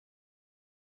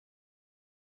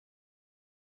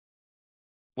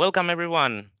Welcome,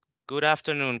 everyone. Good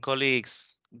afternoon,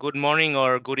 colleagues. Good morning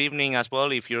or good evening as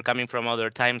well if you're coming from other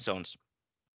time zones.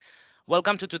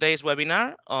 Welcome to today's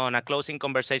webinar on a closing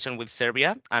conversation with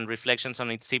Serbia and reflections on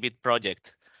its CBIT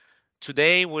project.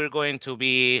 Today, we're going to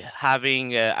be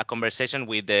having a conversation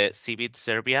with the CBIT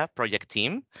Serbia project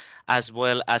team, as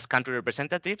well as country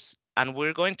representatives, and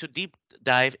we're going to deep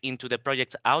dive into the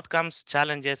project's outcomes,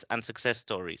 challenges, and success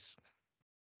stories.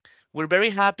 We're very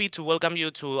happy to welcome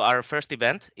you to our first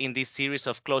event in this series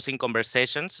of closing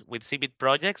conversations with CBIT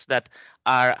projects that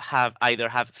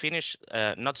have finished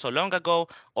not so long ago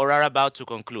or are about to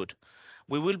conclude.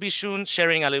 We will be soon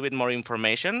sharing a little bit more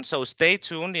information, so stay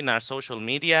tuned in our social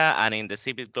media and in the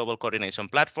CBIT Global Coordination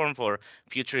platform for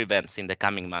future events in the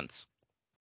coming months.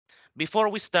 Before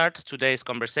we start today's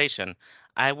conversation,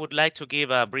 I would like to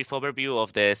give a brief overview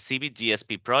of the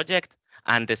CBIT-GSP project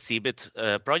and the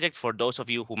CBIT project for those of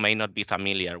you who may not be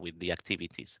familiar with the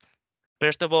activities.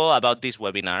 First of all, about this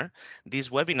webinar. This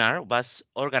webinar was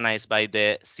organized by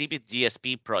the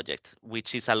CBIT-GSP project,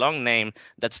 which is a long name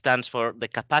that stands for the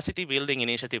Capacity Building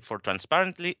Initiative for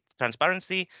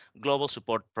Transparency Global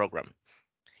Support Program.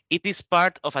 It is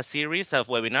part of a series of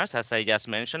webinars, as I just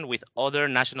mentioned, with other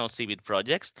national CBIT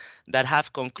projects that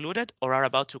have concluded or are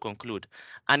about to conclude.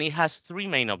 And it has three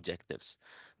main objectives: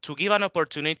 to give an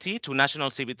opportunity to national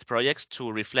CBIT projects to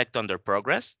reflect on their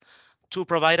progress, to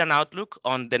provide an outlook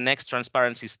on the next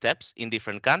transparency steps in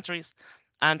different countries,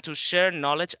 and to share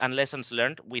knowledge and lessons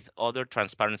learned with other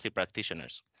transparency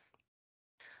practitioners.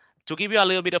 To give you a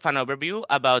little bit of an overview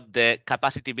about the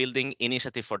Capacity Building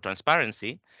Initiative for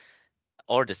Transparency,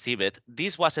 or the CBIT,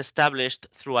 this was established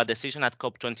through a decision at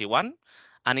COP21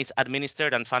 and is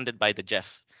administered and funded by the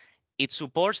GEF. It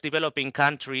supports developing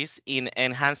countries in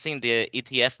enhancing the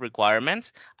ETF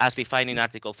requirements as defined in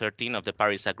Article 13 of the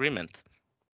Paris Agreement.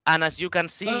 And as you can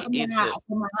see, it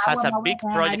has a big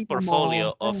project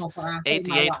portfolio of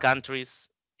 88 countries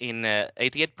in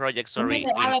 88 projects, sorry, in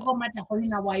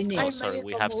oh, sorry,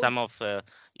 we have some of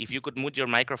if you could mute your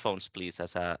microphones, please,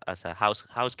 as a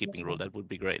housekeeping rule, that would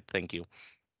be great. Thank you.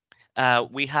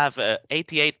 We have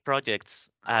 88 projects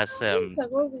as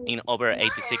in over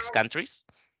 86 countries,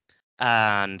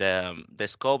 and the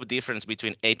scope difference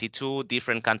between 82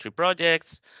 different country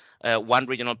projects, one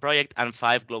regional project, and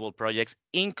 5 global projects,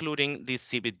 including this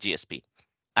CBIT GSP.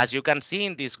 As you can see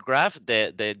in this graph,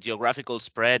 the geographical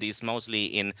spread is mostly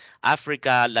in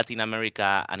Africa, Latin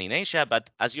America, and in Asia. But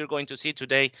as you're going to see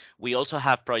today, we also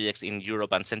have projects in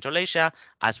Europe and Central Asia,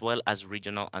 as well as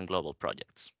regional and global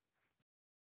projects.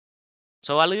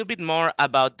 So a little bit more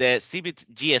about the CBIT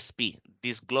GSP,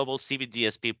 this global CBIT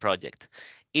GSP project.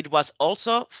 It was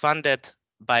also funded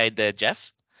by the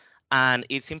GEF, and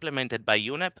it's implemented by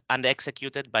UNEP and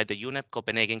executed by the UNEP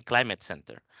Copenhagen Climate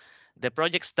Center. The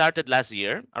project started last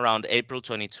year, around April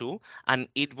 22, and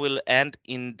it will end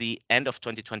in the end of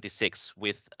 2026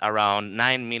 with around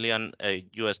 9 million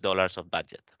US dollars of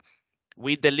budget.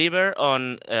 We deliver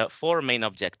on 4 main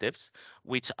objectives,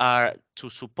 which are to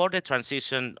support the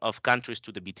transition of countries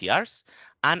to the BTRs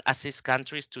and assist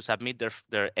countries to submit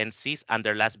their NCs and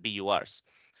their last BURs.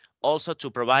 Also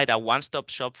to provide a one-stop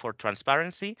shop for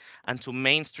transparency and to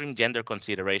mainstream gender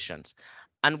considerations.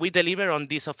 And we deliver on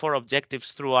these 4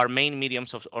 objectives through our main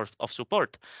mediums of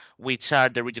support, which are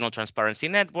the regional transparency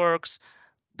networks,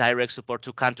 direct support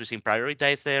to countries in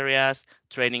prioritized areas,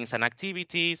 trainings and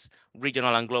activities,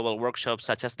 regional and global workshops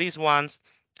such as these ones,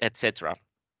 etc.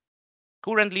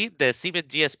 Currently, the CBIT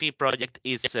GSP project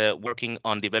is working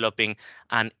on developing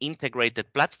an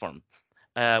integrated platform,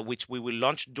 which we will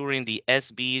launch during the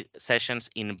SB sessions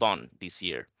in Bonn this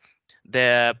year.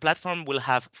 The platform will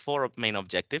have 4 main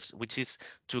objectives, which is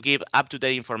to give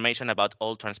up-to-date information about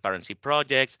all transparency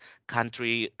projects,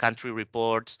 country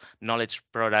reports, knowledge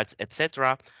products,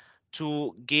 etc.,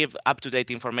 to give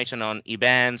up-to-date information on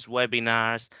events,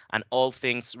 webinars, and all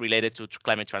things related to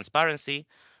climate transparency,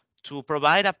 to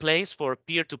provide a place for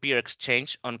peer-to-peer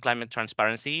exchange on climate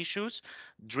transparency issues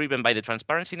driven by the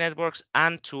transparency networks,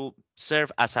 and to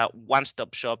serve as a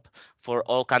one-stop shop for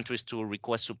all countries to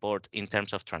request support in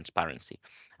terms of transparency.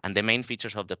 And the main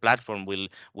features of the platform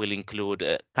will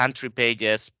include country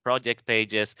pages, project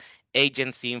pages,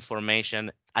 agency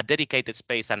information, a dedicated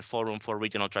space and forum for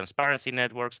regional transparency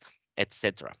networks,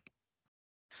 etc.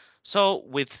 So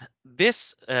with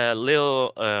this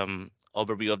little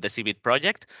overview of the CBIT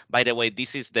project, by the way,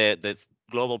 this is the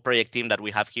global project team that we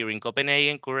have here in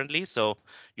Copenhagen currently. So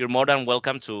you're more than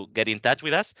welcome to get in touch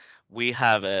with us. We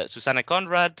have Susana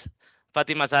Conrad,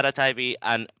 Fatima Zara Taibi,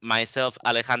 and myself,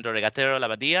 Alejandro Regatero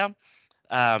Labadia.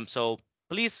 So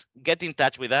please get in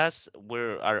touch with us.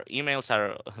 Our emails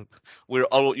are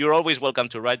you're always welcome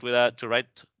to write with us,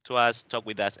 to us, talk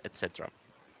with us, etc.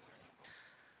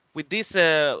 With this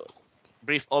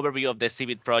brief overview of the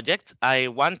CBIT project, I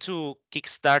want to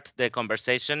kickstart the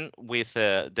conversation with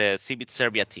the CBIT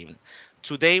Serbia team.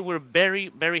 Today, we're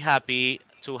very happy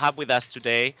to have with us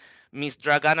today Ms.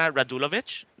 Dragana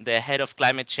Radulovic, the head of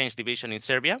Climate Change Division in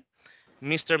Serbia,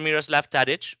 Mr. Miroslav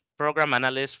Tadic, Program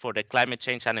Analyst for the Climate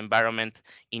Change and Environment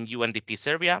in UNDP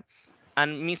Serbia,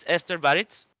 and Ms. Esther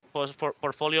Baric,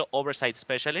 Portfolio Oversight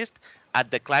Specialist at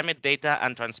the Climate Data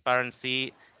and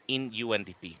Transparency in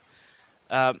UNDP.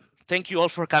 Thank you all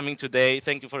for coming today.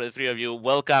 Thank you for the three of you.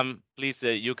 Welcome. Please,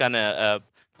 you can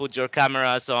put your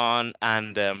cameras on.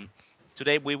 And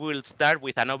today we will start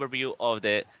with an overview of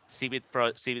the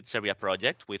CBIT Serbia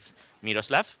project with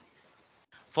Miroslav,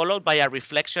 followed by a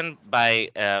reflection by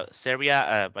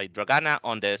by Dragana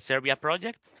on the Serbia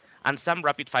project, and some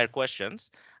rapid fire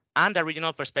questions, and a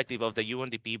regional perspective of the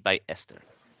UNDP by Esther.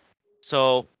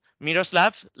 So,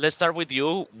 Miroslav, let's start with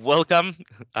you. Welcome,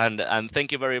 and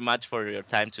thank you very much for your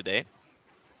time today.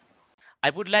 I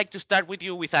would like to start with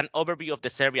you with an overview of the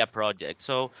Serbia project.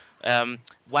 So,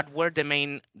 what were the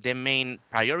main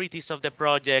priorities of the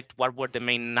project? What were the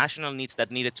main national needs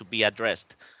that needed to be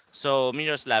addressed? So,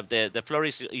 Miroslav, the floor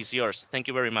is yours. Thank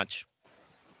you very much.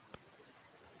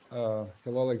 Hello,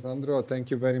 Alexandro. Thank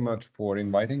you very much for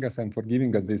inviting us and for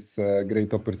giving us this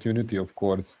great opportunity, of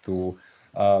course, to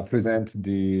present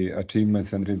the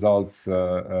achievements and results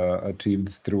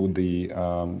achieved through the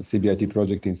CBIT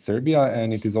project in Serbia.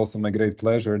 And it is also my great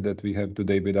pleasure that we have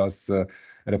today with us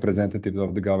representatives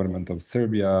of the government of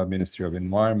Serbia, Ministry of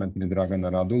Environment, Ms.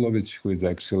 Dragana Radulovic, who is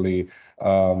actually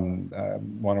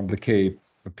one of the key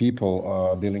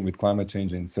people dealing with climate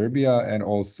change in Serbia, and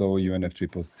also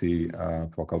UNFCCC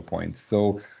focal point.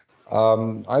 So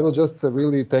I will just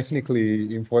really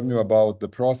technically inform you about the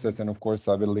process, and of course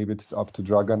I will leave it up to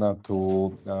Dragana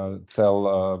to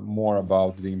tell more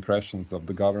about the impressions of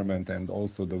the government and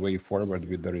also the way forward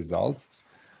with the results.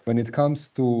 When it comes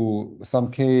to some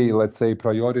key, let's say,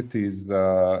 priorities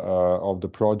of the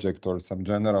project or some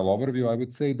general overview, I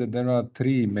would say that there are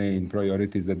three main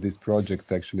priorities that this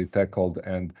project actually tackled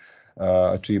and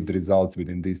achieved results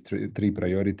within these three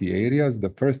priority areas. The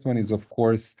first one is, of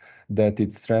course, that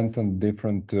it strengthened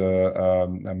different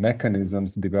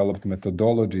mechanisms, developed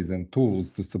methodologies and tools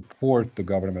to support the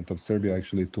government of Serbia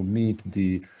actually to meet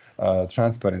the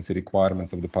transparency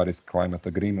requirements of the Paris Climate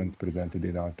Agreement presented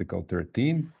in Article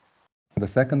 13. The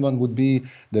second one would be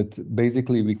that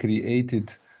basically we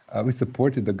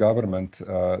supported the government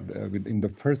in the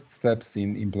first steps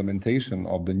in implementation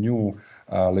of the new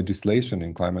legislation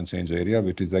in climate change area,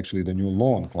 which is actually the new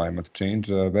law on climate change,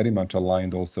 very much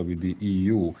aligned also with the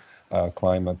EU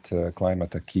climate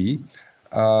acquis.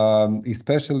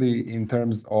 Especially in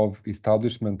terms of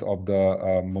establishment of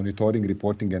the monitoring,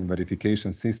 reporting, and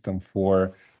verification system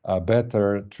for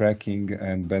better tracking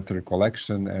and better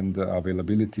collection and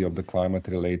availability of the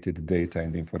climate-related data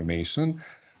and information.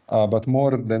 But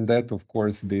more than that, of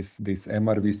course, this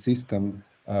MRV system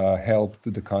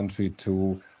helped the country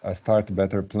to start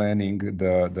better planning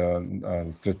the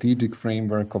strategic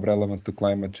framework of relevance to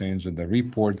climate change and the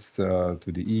reports to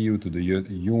the EU, to the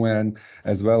UN,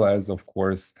 as well as, of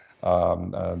course,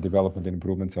 development and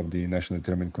improvements of the nationally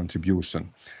determined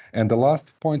contribution. And the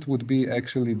last point would be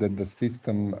actually that the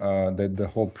system, that the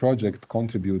whole project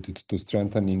contributed to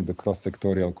strengthening the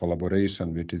cross-sectorial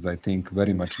collaboration, which is, I think,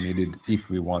 very much needed if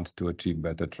we want to achieve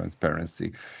better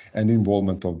transparency and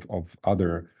involvement of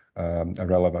other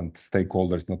relevant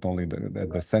stakeholders, not only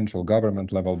at the central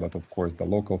government level, but of course the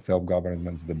local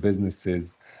self-governments, the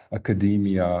businesses,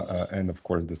 academia, and of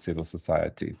course the civil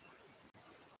society.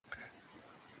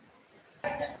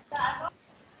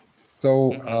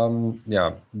 So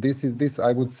yeah,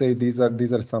 I would say these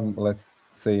are some, let's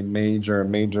say, major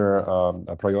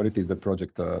priorities the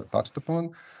project touched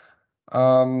upon.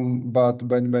 But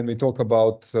when we talk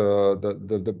about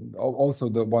also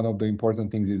one of the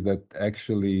important things is that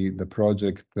actually the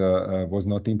project was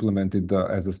not implemented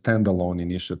as a standalone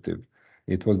initiative.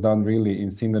 It was done really in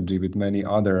synergy with many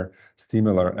other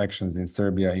similar actions in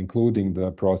Serbia, including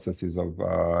the processes of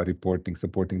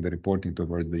supporting the reporting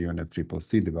towards the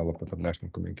UNFCCC, development of national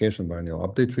communication, biannual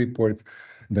update reports,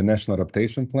 the national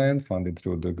adaptation plan funded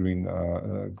through the Green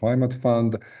Climate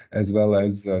Fund, as well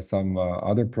as some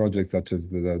other projects such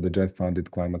as the JET-funded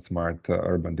Climate Smart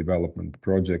Urban Development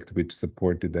Project, which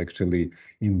supported actually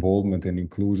involvement and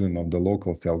inclusion of the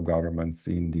local self-governments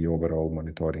in the overall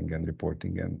monitoring and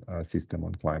reporting and system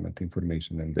on climate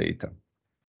information and data.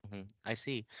 I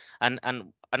see. And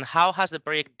how has the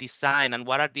project designed, and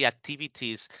what are the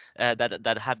activities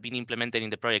that have been implemented in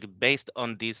the project based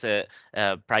on these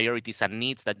priorities and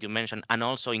needs that you mentioned, and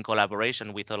also in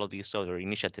collaboration with all of these other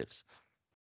initiatives?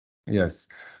 Yes.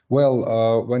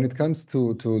 Well, when it comes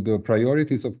to the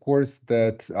priorities, of course,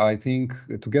 that I think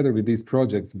together with these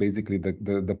projects, basically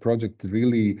the project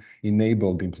really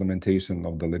enabled the implementation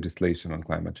of the legislation on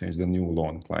climate change, the new law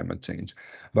on climate change.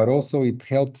 But also it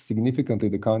helped significantly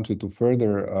the country to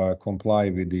further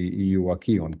comply with the EU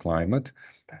acquis on climate.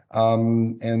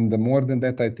 And more than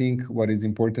that, I think what is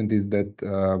important is that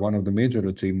one of the major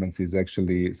achievements is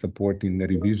actually supporting the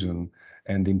revision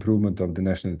and improvement of the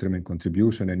national determined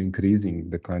contribution and increasing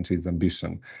the country's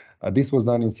ambition. This was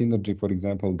done in synergy, for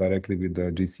example, directly with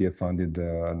the GCF-funded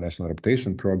National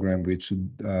Adaptation Program, which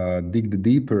digged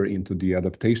deeper into the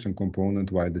adaptation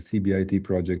component, while the CBIT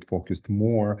project focused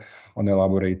more on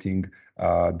elaborating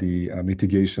the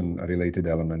mitigation-related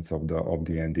elements of the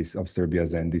NDC, of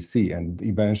Serbia's NDC, and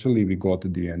eventually we got the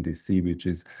NDC, which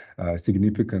is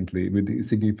significantly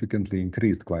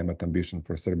increased climate ambition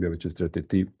for Serbia, which is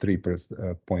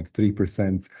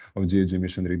 33.3% of GHG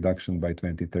emission reduction by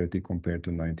 2030 compared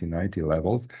to 1990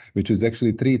 levels, which is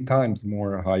actually 3 times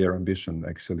more higher ambition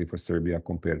actually for Serbia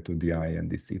compared to the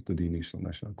INDC, to the initial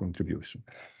national contribution.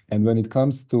 And when it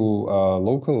comes to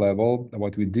local level,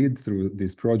 what we did through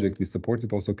this project, we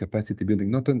supported also capacity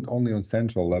building, not only on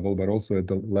central level, but also at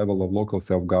the level of local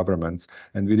self-governments.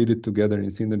 And we did it together in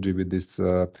synergy with this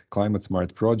Climate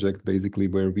Smart project, basically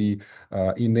where we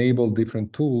enabled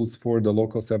different tools for the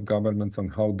local self-governments on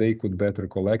how they could better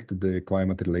collect the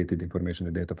climate-related information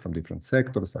and data from different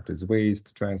sectors, such as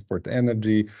waste, transport,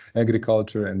 energy,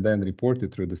 agriculture, and then report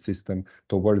it through the system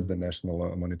towards the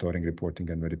national monitoring, reporting,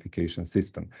 and verification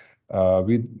system.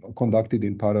 We conducted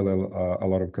in parallel a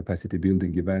lot of capacity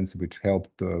building events, which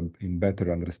helped in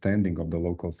better understanding of the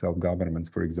local self-governments,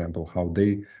 for example, how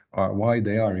they are, why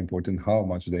they are important, how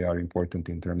much they are important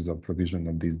in terms of provision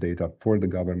of this data for the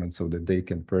government so that they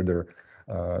can further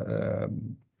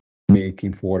make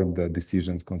informed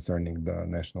decisions concerning the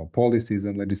national policies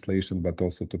and legislation, but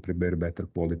also to prepare better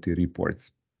quality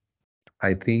reports.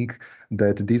 I think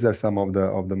that these are some of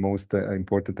the most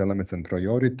important elements and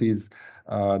priorities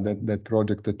that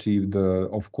project achieved.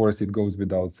 Of course, it goes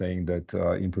without saying that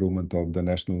improvement of the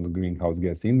national greenhouse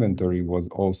gas inventory was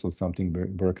also something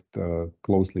worked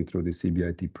closely through the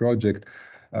CBIT project.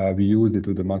 We used it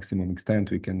to the maximum extent.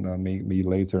 We can maybe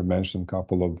later mention a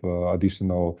couple of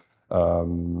additional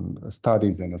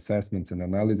studies and assessments and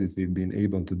analysis we've been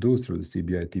able to do through the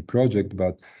CBIT project,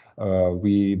 but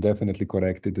we definitely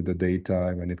corrected the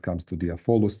data when it comes to the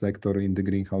follow sector in the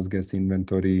greenhouse gas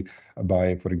inventory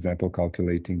by, for example,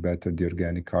 calculating better the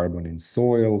organic carbon in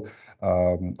soil.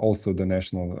 Also, the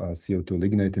national CO2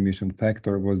 lignite emission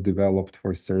factor was developed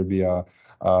for Serbia.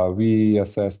 We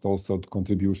assessed also the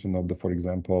contribution of the, for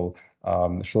example,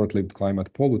 short-lived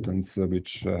climate pollutants,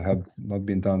 which have not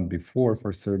been done before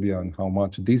for Serbia, and how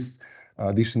much this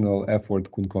additional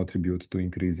effort could contribute to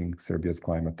increasing Serbia's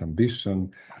climate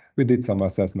ambition. We did some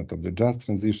assessment of the just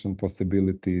transition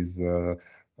possibilities,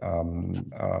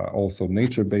 also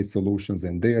nature-based solutions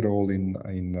and their role in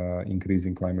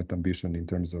increasing climate ambition in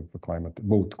terms of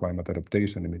both climate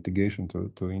adaptation and mitigation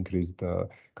to increase the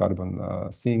carbon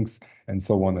sinks, and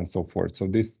so on and so forth. So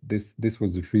this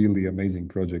was a really amazing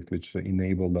project which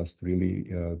enabled us really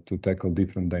to tackle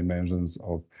different dimensions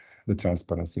of the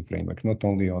transparency framework, not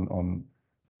only on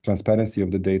transparency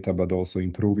of the data, but also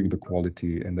improving the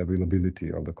quality and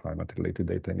availability of the climate-related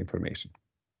data and information.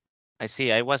 I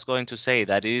see. I was going to say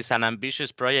that it is an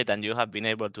ambitious project, and you have been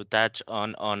able to touch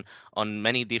on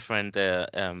many different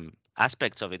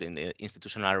aspects of it in the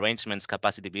institutional arrangements,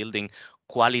 capacity building,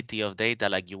 quality of data,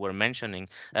 like you were mentioning.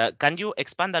 Can you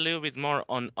expand a little bit more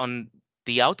on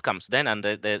the outcomes then and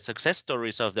the success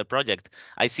stories of the project?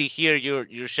 I see here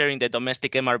you're sharing the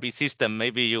domestic MRV system.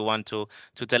 Maybe you want to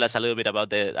tell us a little bit about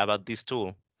this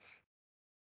tool.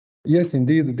 Yes,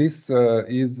 indeed. This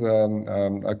is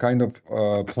a kind of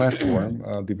platform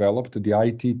developed, the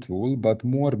IT tool. But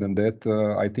more than that,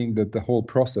 I think that the whole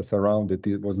process around it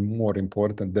was more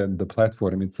important than the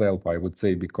platform itself, I would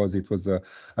say, because it was a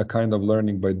kind of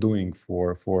learning by doing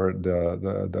for the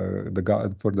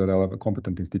relevant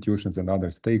competent institutions and other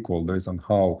stakeholders on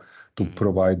how to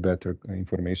provide better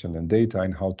information and data,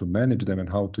 and how to manage them and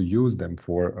how to use them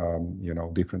for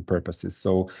different purposes.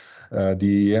 So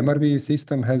the MRV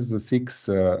system has the 6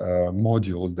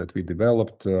 modules that we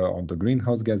developed on the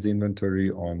greenhouse gas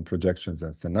inventory, on projections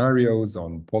and scenarios,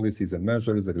 on policies and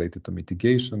measures related to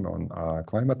mitigation, on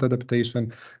climate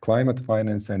adaptation, climate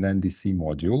finance, and NDC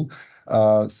module.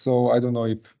 So I don't know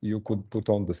if you could put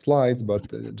on the slides,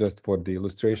 but just for the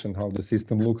illustration how the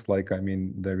system looks like, I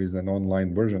mean, there is an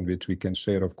online version which we can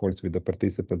share, of course, with the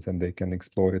participants, and they can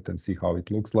explore it and see how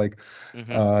it looks like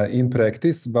in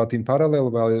practice. But in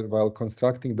parallel, while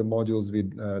constructing the modules, we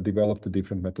developed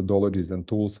different methodologies and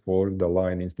tools for the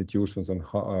line institutions on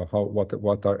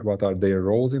what are their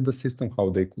roles in the system, how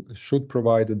they should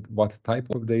provide it, what type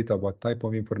of data, what type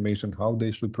of information, how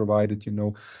they should provide it,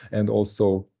 and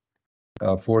also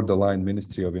for the line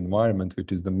Ministry of Environment,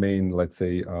 which is the main, let's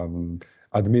say,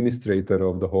 administrator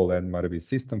of the whole MRV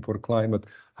system for climate,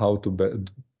 how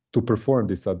to perform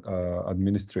this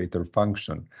administrator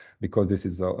function, because this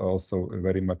is also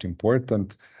very much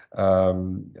important.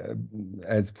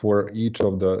 As for each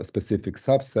of the specific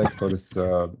subsectors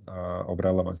of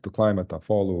relevance to climate,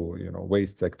 follow,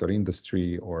 waste sector,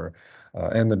 industry, or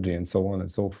energy, and so on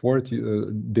and so forth.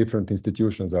 Different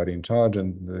institutions are in charge,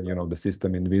 and the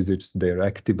system envisages their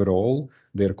active role,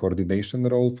 their coordination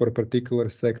role for particular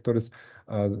sectors.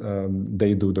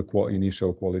 They do the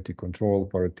initial quality control,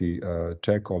 quality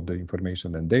check of the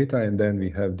information and data, and then we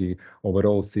have the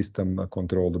overall system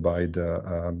controlled by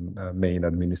the main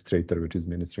administrator, which is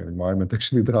Ministry of Environment.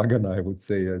 Actually, Dragana, I would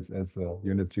say, as a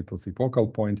UNFCCC focal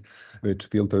point, which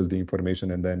filters the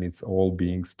information, and then it's all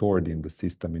being stored in the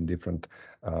system in different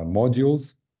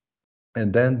modules.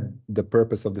 And then the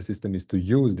purpose of the system is to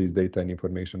use this data and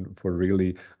information for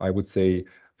really, I would say,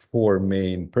 4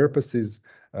 main purposes.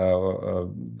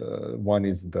 One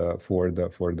is for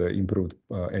the improved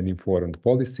and informed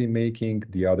policy making.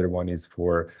 The other one is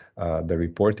for the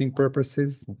reporting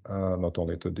purposes, not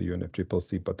only to the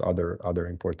UNFCCC, but other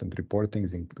important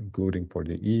reportings, including for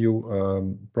the EU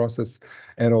process,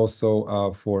 and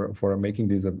also for making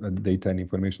this data and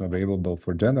information available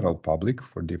for general public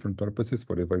for different purposes.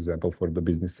 For example, for the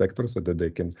business sector, so that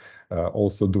they can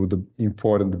also do the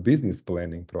informed business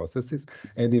planning processes,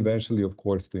 and eventually, of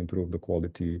course, to improve the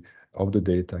quality of the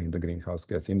data in the greenhouse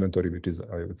gas inventory, which is,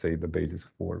 I would say, the basis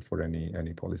for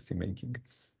any policy making.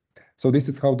 So this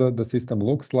is how the system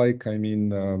looks like. I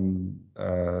mean,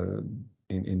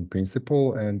 in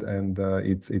principle, and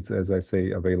it's as I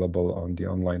say, available on the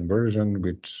online version,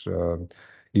 which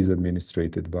is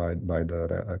administrated by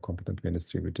the competent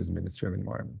ministry, which is Ministry of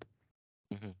Environment.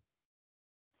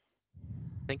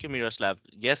 Thank you, Miroslav.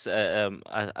 Yes,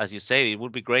 as you say, it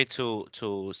would be great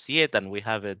to see it, and we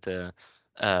have it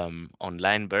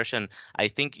online version. I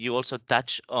think you also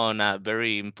touch on a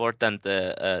very important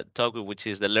topic, which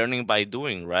is the learning by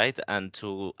doing, right? And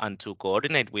to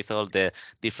coordinate with all the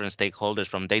different stakeholders,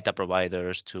 from data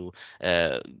providers to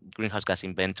greenhouse gas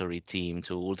inventory team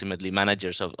to ultimately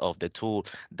managers of the tool.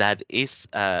 That is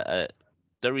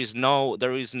there is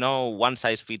no one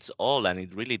size fits all, and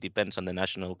it really depends on the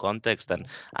national context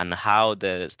and how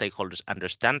the stakeholders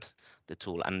understand the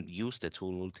tool and use the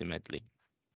tool ultimately.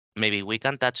 Maybe we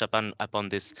can touch upon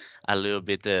this a little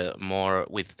bit more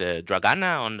with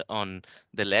Dragana on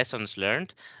the lessons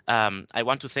learned. I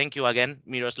want to thank you again,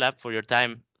 Miroslav, for your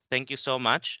time. Thank you so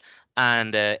much.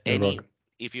 And You're welcome.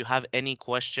 if you have any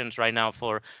questions right now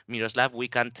for Miroslav, we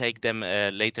can take them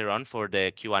later on for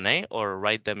the Q&A, or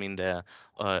write them in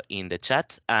the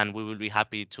chat, and we will be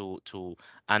happy to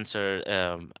answer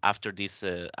after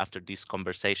these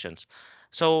conversations.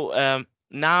 So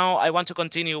now I want to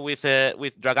continue with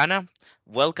Dragana.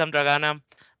 Welcome, Dragana.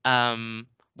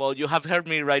 Well, you have heard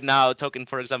me right now talking,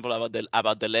 for example,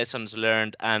 about the lessons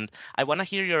learned, and I want to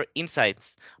hear your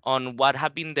insights on what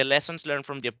have been the lessons learned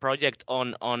from the project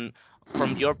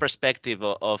from your perspective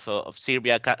of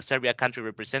Serbia country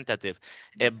representative,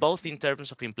 both in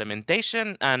terms of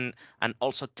implementation and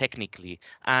also technically.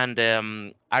 And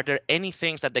are there any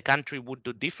things that the country would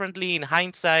do differently in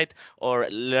hindsight, or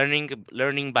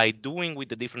learning by doing with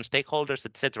the different stakeholders,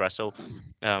 etc.? So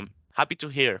happy to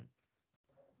hear.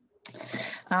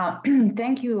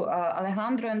 Thank you,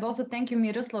 Alejandro, and also thank you,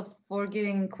 Miroslav, for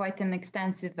giving quite an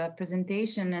extensive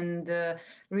presentation and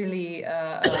really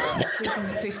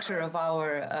painting a picture of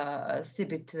our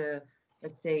CBIT,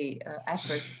 let's say,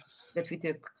 efforts that we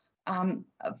took.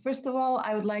 First of all,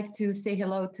 I would like to say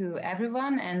hello to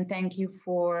everyone and thank you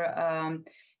for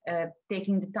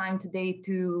taking the time today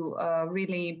to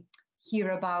really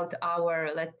hear about our,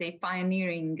 let's say,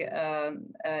 pioneering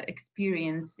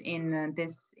experience in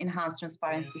this enhanced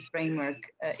transparency framework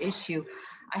issue.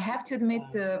 I have to admit,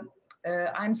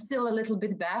 I'm still a little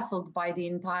bit baffled by the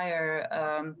entire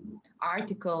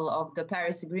article of the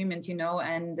Paris Agreement, you know,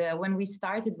 and when we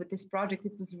started with this project,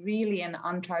 it was really an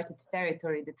uncharted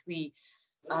territory that we,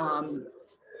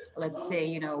 let's say,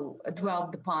 you know,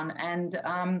 dwelled upon. And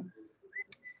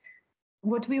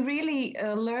what we really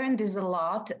learned is a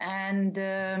lot. And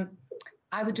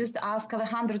I would just ask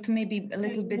Alejandro to maybe a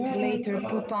little bit later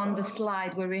put on the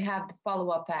slide where we have the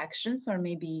follow-up actions, or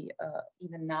maybe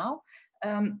even now.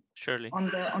 Surely.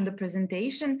 On the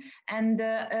presentation. And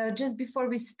just before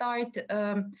we start,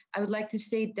 I would like to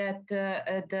say that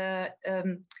the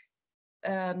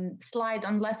slide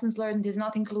on lessons learned is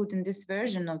not included in this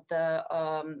version of the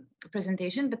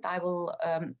presentation, but I will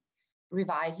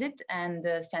revise it and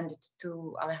send it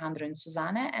to Alejandro and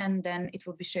Susanne, and then it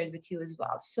will be shared with you as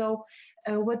well. So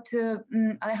what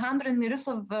Alejandro and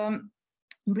Miroslav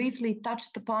briefly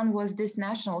touched upon was this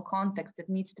national context that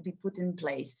needs to be put in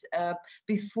place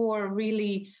before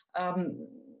really,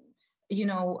 you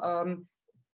know,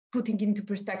 putting into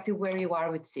perspective where you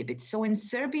are with CBIT. So in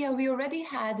Serbia, we already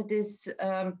had this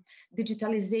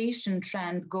digitalization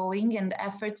trend going and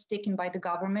efforts taken by the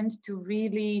government to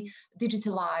really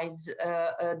digitalize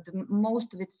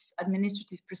most of its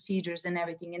administrative procedures and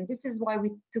everything. And this is why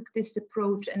we took this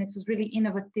approach, and it was really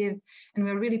innovative. And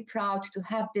we're really proud to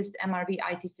have this MRV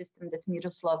IT system that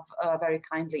Miroslav very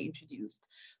kindly introduced.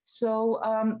 So,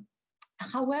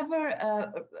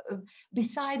 however,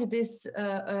 beside this,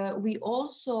 we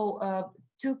also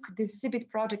took this CBIT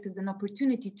project as an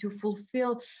opportunity to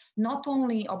fulfill not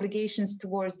only obligations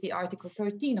towards the Article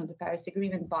 13 of the Paris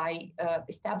Agreement by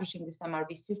establishing this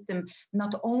MRV system,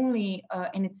 not only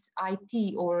in its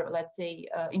IT or let's say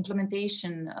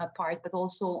implementation part, but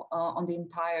also on the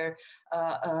entire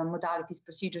modalities,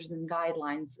 procedures, and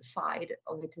guidelines side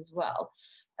of it as well.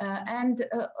 And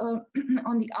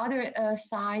on the other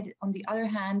side, on the other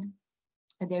hand,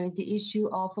 there is the issue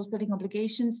of fulfilling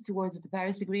obligations towards the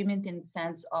Paris Agreement in the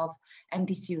sense of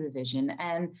NDC revision.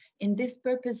 And in this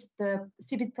purpose, the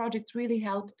CBIT project really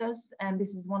helped us. And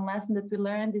this is one lesson that we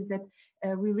learned, is that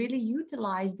we really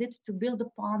utilized it to build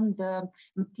upon the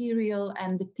material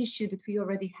and the tissue that we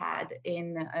already had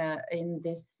in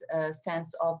this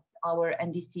sense of our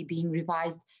NDC being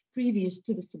revised previous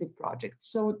to the CBIT project.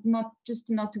 So not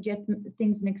to get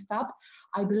things mixed up,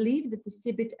 I believe that the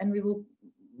CBIT, and we will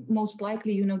most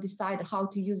likely, you know, decide how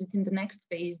to use it in the next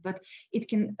phase, but it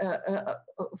can,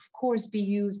 of course, be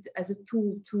used as a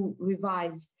tool to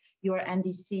revise your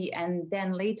NDC, and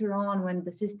then later on, when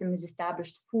the system is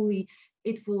established fully,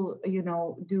 it will, you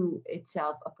know, do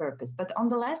itself a purpose. But on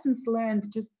the lessons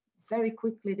learned, just very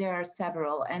quickly, there are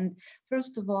several. And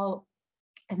first of all,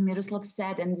 as Miroslav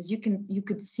said, and as you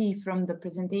could see from the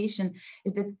presentation,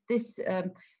 is that this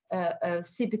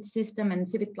CBIT system and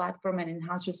CBIT platform and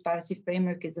enhanced transparency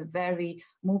framework is a very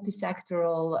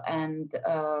multi-sectoral and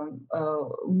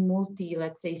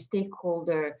let's say,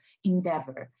 stakeholder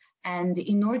endeavor. And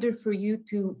in order for you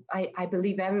to, I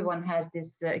believe everyone has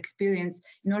this experience,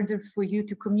 in order for you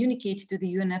to communicate to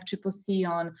the UNFCCC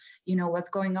on, you know, what's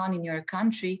going on in your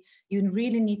country, you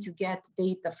really need to get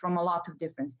data from a lot of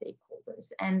different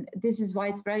stakeholders. And this is why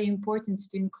it's very important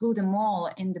to include them all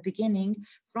in the beginning,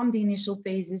 from the initial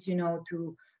phases, you know,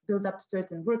 to build up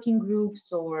certain working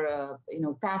groups or, you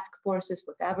know, task forces,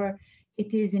 whatever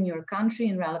it is in your country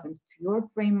and relevant to your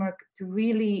framework, to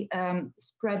really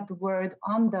spread the word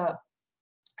on the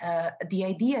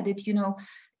idea that, you know,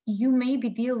 you maybe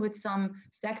deal with some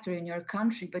sector in your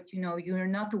country, but, you know, you're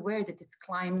not aware that it's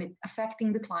climate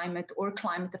affecting the climate or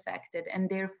climate affected, and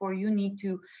therefore you need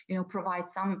to, you know, provide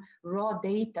some raw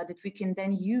data that we can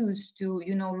then use to,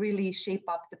 you know, really shape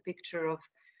up the picture of,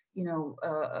 you know,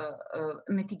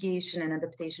 mitigation and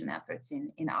adaptation efforts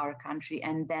in our country,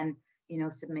 and then, you know,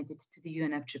 submitted to the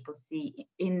UNFCCC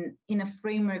in a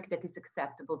framework that is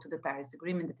acceptable to the Paris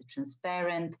Agreement, that is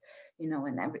transparent, you know,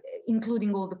 and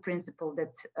including all the principles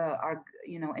that are,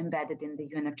 you know, embedded in the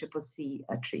UNFCCC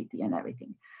treaty and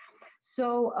everything.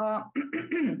 So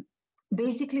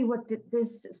basically what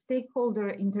this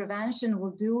stakeholder intervention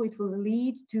will do, it will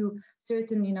lead to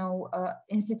certain, you know,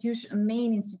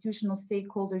 main institutional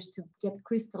stakeholders to get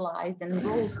crystallized and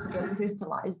roles to get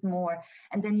crystallized more.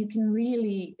 And then you can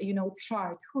really, you know,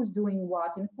 chart who's doing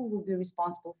what and who will be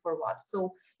responsible for what.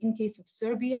 So in case of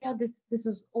Serbia, this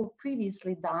was all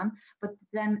previously done, but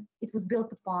then it was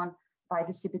built upon by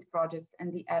the CBIT projects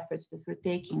and the efforts that were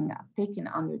taken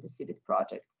under the CBIT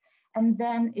project. And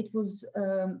then it was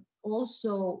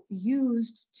also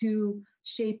used to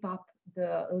shape up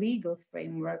the legal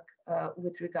framework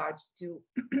with regards to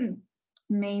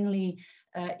mainly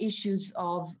issues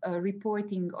of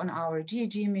reporting on our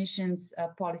GHG emissions,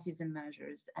 policies and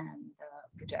measures, and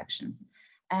projections.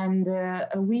 And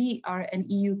we are an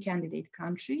EU candidate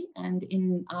country, and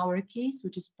in our case,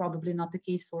 which is probably not the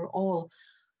case for all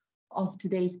of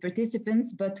today's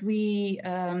participants, but we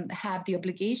have the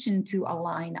obligation to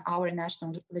align our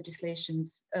national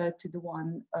legislations to the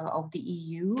one of the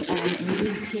EU. And in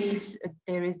this case,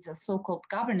 there is a so-called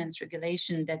governance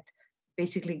regulation that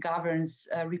basically governs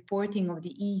reporting of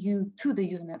the EU to the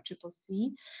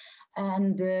UNFCCC.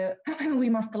 And we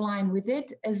must align with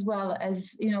it, as well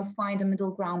as find a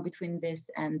middle ground between this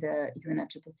and the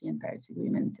UNFCCC and Paris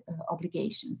Agreement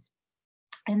obligations.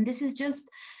 And this is just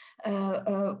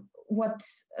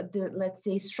what's the, let's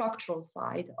say, structural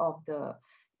side of the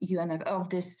of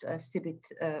this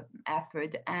CBIT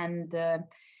effort. And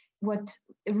what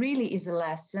really is a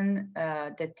lesson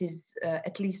that is,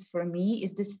 at least for me,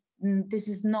 is this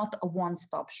is not a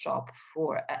one-stop shop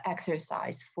for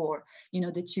exercise for,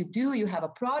 that you have a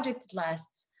project that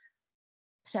lasts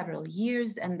several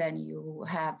years, and then you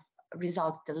have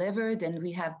results delivered, and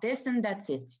we have this, and that's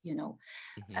it.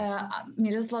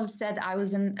 Miroslav said I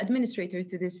was an administrator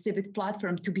to this CBIT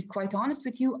platform. To be quite honest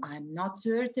with you, I'm not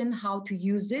certain how to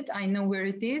use it. I know where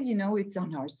it is, it's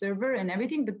on our server and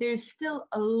everything, but there's still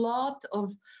a lot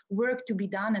of work to be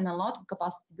done and a lot of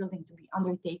capacity building to be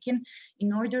undertaken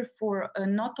in order for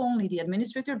not only the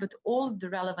administrator, but all of the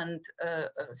relevant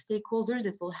stakeholders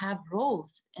that will have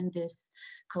roles in this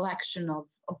collection of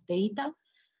data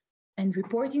and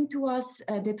reporting to us,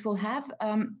 that will have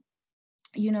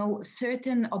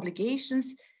certain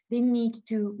obligations. They need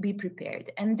to be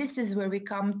prepared. And this is where we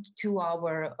come to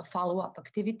our follow-up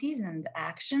activities and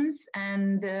actions.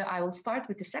 And I will start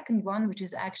with the second one, which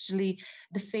is actually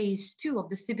the phase 2 of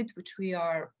the CBIT, which we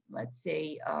are, let's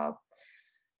say,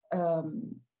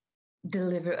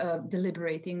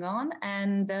 deliberating on.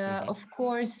 And of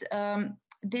course,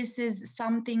 this is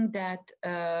something that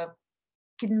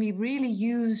can be really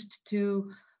used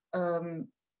to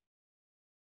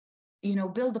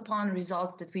build upon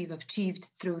results that we've achieved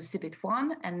through CBIT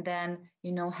 1, and then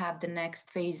have the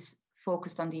next phase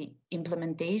focused on the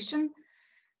implementation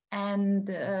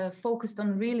and focused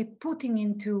on really putting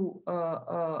into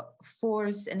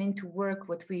force and into work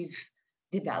what we've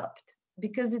developed.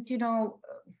 Because it's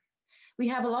we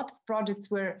have a lot of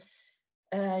projects where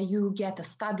you get a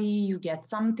study, you get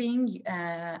something,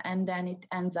 and then it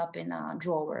ends up in a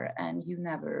drawer and you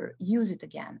never use it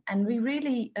again. And we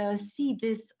really see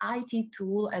this IT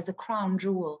tool as a crown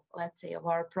jewel, let's say, of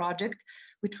our project,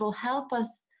 which will help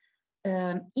us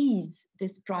ease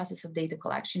this process of data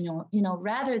collection.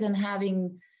 Rather than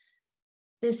having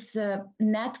this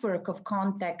network of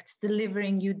contacts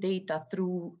delivering you data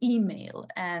through email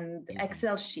and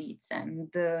Excel sheets and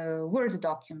Word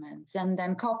documents, and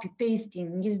then copy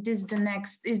pasting. Is this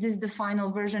the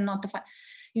final version? Not the final.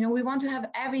 We want to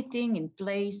have everything in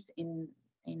place in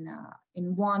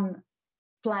one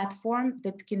platform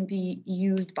that can be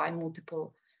used by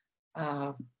multiple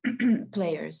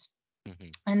players.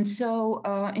 And so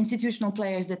institutional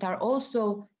players that are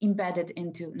also embedded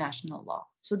into national law.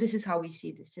 So this is how we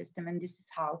see the system, and this is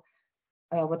how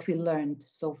what we learned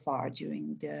so far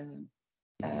during the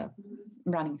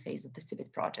running phase of the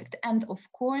CBIT project. And of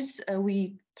course,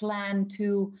 we plan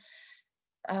to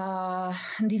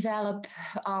develop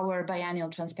our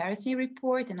biannual transparency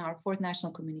report and our fourth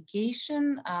national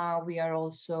communication. We are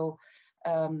also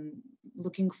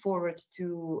looking forward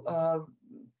to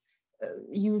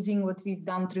using what we've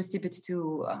done through CBIT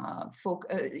to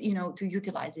to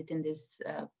utilize it in this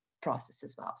process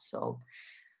as well. So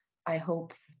I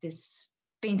hope this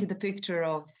painted a picture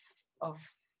of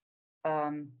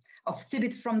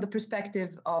CBIT from the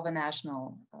perspective of a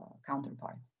national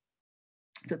counterpart.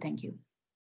 So thank you.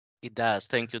 It does.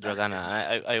 Thank you,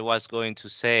 Dragana. I was going to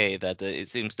say that it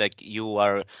seems like you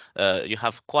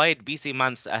have quite busy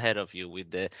months ahead of you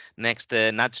with the next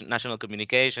national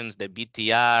communications, the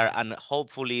BTR, and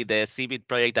hopefully the CBIT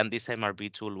project and this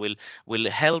MRB tool will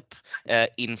help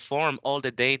inform all the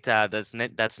data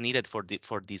that's needed for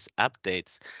these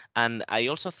updates. And I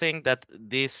also think that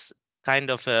this kind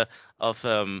of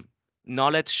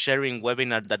knowledge sharing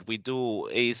webinar that we do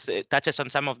touches on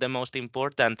some of the most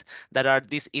important, that are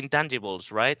these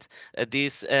intangibles, right?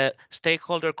 This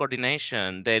stakeholder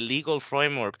coordination, the legal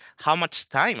framework, how much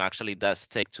time actually does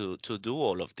take to do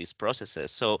all of these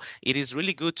processes. So it is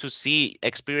really good to see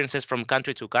experiences from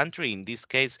country to country, in this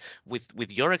case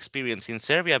with your experience in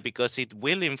Serbia, because it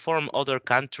will inform other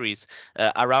countries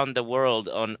around the world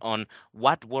on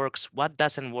what works, what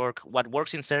doesn't work, what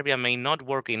works in Serbia may not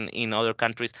work in other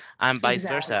countries. And and vice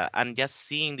Exactly. versa. And just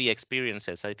seeing the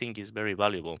experiences, I think, is very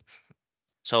valuable.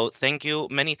 So thank you.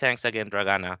 Many thanks again,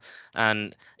 Dragana.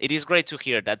 And it is great to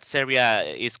hear that Serbia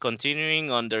is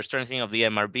continuing on the strengthening of the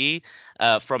MRB.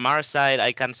 From our side,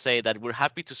 I can say that we're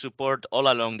happy to support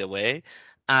all along the way.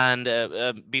 And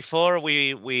before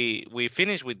we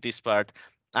finish with this part,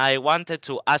 I wanted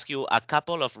to ask you a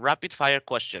couple of rapid fire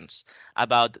questions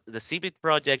about the CBIT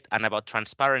project and about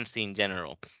transparency in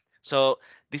general. So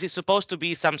this is supposed to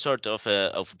be some sort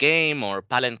of game or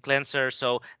palate cleanser,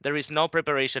 so there is no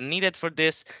preparation needed for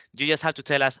this. You just have to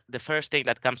tell us the first thing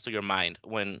that comes to your mind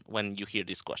when you hear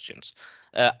these questions.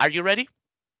 Are you ready?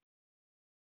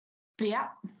 Yeah.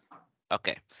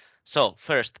 Okay. So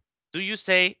first, do you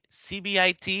say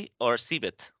CBIT or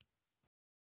CBIT?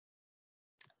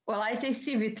 Well, I say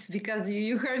CBIT because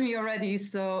you heard me already,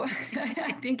 so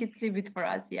I think it's CBIT for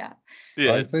us. Yeah.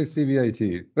 I say CBIT.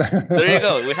 There you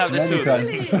go. We have the Many two. times.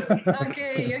 Really?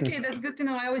 Okay, that's good to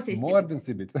know. I always say More CBIT. than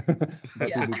CBIT, but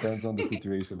Yeah. it depends on the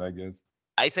situation, I guess.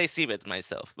 I say CBIT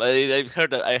myself, but I've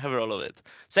heard that I have all of it.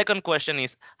 Second question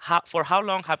is, for how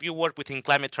long have you worked within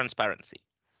climate transparency?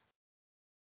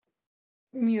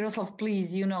 Miroslav,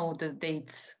 please, you know the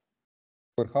dates.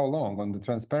 For how long on the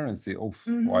transparency? Oh,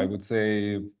 I Mhm. would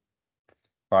say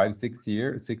 5, 6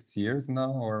 years, 6 years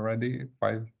now already.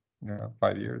 5, yeah,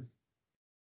 5 years.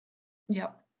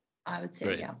 Yeah, I would say,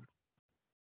 Great. yeah.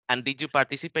 And did you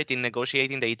participate in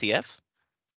negotiating the ETF?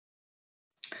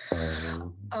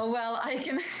 Oh, well, I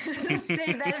can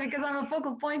say that because I'm a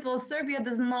focal point. Well, Serbia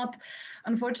does not,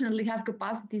 unfortunately, have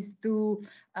capacities to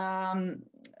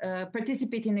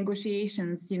participate in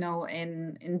negotiations,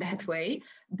 in that way.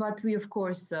 But we, of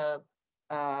course,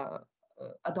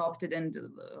 adopted and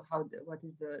what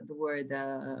is the word?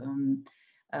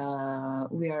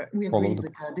 We agreed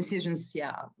with decisions,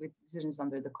 with decisions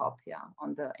under the COP,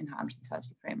 on the enhanced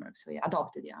strategy framework. So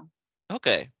adopted,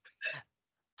 Okay.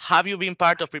 Have you been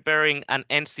part of preparing an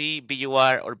NC,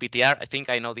 BUR, or BTR? I think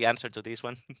I know the answer to this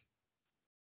one.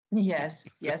 Yes.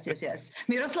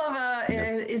 Miroslav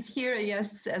Yes. is here,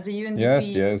 yes, as a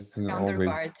UNDP Yes, counterpart.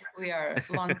 always. We are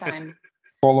long time.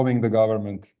 Following the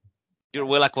government. You're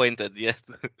well acquainted, yes.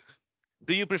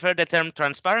 Do you prefer the term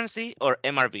transparency or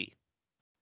MRV?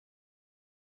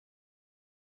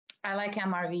 I like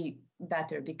MRV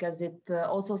better because it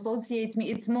also associates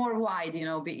me. It's more wide,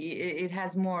 it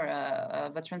has more,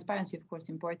 but transparency, of course,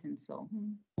 important. So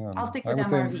Yeah, I'll stick I with would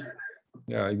say, MRV.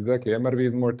 yeah, exactly. MRV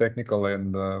is more technical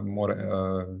and more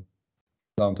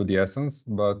down to the essence.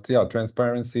 But yeah,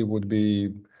 transparency would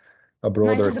be a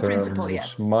broader Nice as a term, principle, which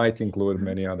yes. might include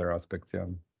many other aspects. Yeah.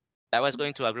 I was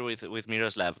going to agree with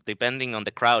Miroslav. Depending on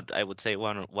the crowd, I would say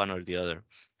one or the other.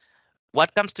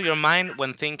 What comes to your mind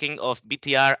when thinking of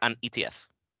BTR and ETF?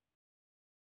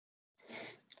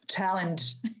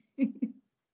 Challenge.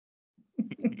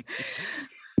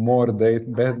 More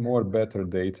data, more better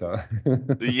data.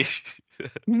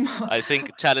 I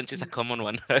think challenge is a common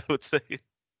one, I would say.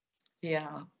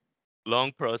 Yeah.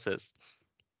 Long process.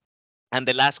 And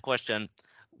the last question,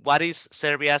 what is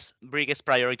Serbia's biggest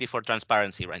priority for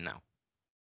transparency right now?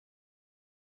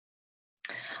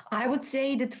 I would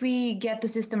say that we get the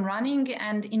system running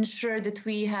and ensure that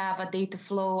we have a data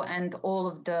flow and all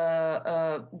of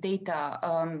the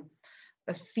data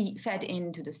fed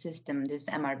into the system, this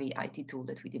MRV IT tool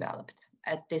that we developed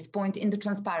at this point in the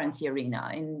transparency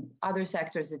arena. In other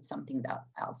sectors, it's something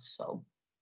else. So.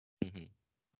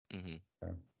 Mm-hmm. Mm-hmm.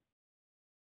 Yeah.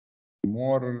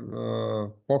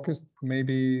 More focused,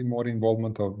 maybe more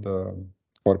involvement of the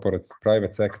corporate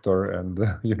private sector and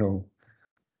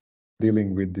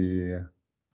dealing with the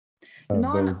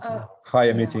those high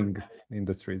emitting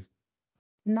industries.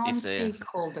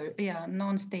 Non-stakeholder,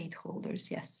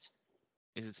 non-stakeholders, yes.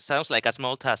 It sounds like a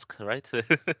small task, right?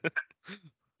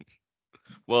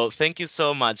 Well, thank you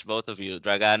so much, both of you,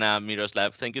 Dragana,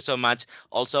 Miroslav. Thank you so much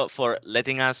also for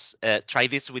letting us try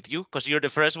this with you, because you're the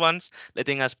first ones,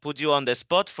 letting us put you on the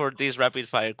spot for these rapid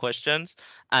fire questions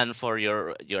and for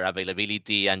your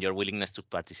availability and your willingness to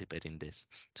participate in this.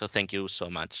 So thank you so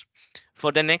much.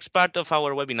 For the next part of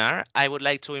our webinar, I would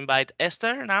like to invite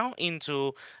Esther now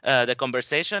into the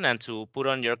conversation and to put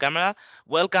on your camera.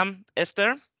 Welcome,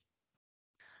 Esther.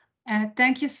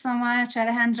 Thank you so much,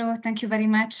 Alejandro. Thank you very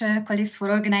much, colleagues,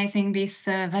 for organizing this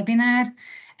webinar.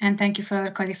 And thank you for our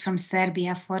colleagues from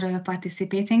Serbia for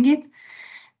participating in it.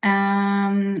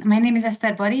 My name is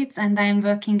Esther Boric, and I'm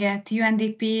working at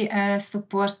UNDP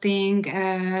supporting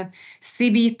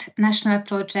CBIT national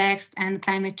projects and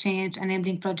climate change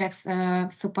enabling projects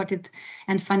supported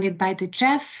and funded by the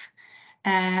GEF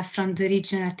from the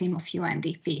regional team of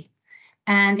UNDP.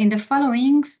 And in the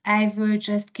followings, I will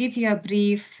just give you a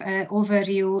brief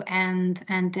overview and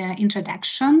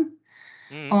introduction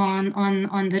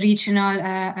on the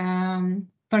regional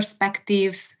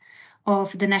perspectives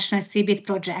of the national CBIT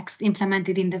projects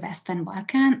implemented in the Western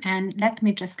Balkan. And let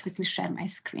me just quickly share my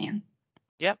screen.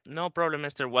 Yeah, no problem,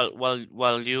 Esther.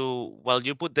 While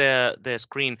you put the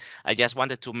screen, I just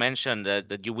wanted to mention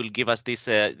that you will give us this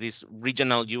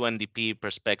regional UNDP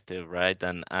perspective, right?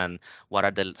 And what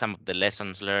are some of the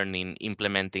lessons learned in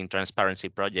implementing transparency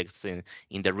projects in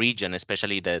the region,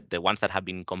 especially the ones that have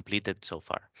been completed so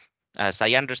far. As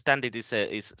I understand it,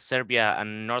 is Serbia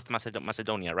and North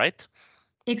Macedonia, right?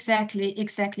 Exactly.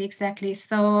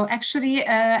 So actually,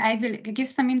 I will give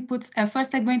some inputs.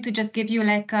 First, I'm going to just give you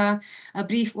like a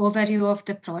brief overview of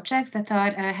the projects that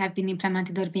have been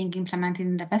implemented or being implemented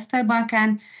in the Western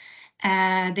Balkan,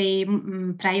 the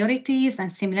priorities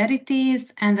and similarities,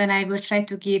 and then I will try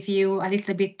to give you a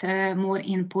little bit more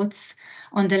inputs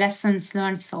on the lessons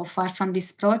learned so far from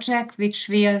this project, which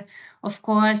will, of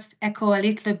course, echo a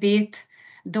little bit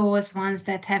those ones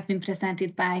that have been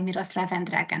presented by Miroslav and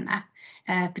Dragana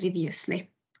previously.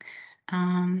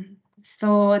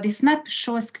 So this map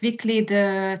shows quickly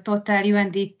the total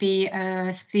UNDP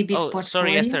CBIT portfolio.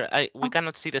 Sorry, Esther, we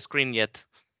cannot see the screen yet.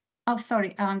 Oh,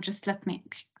 sorry. Just let me.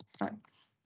 Sorry.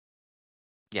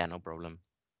 Yeah, no problem.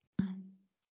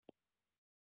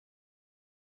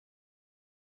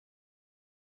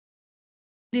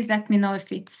 Please let me know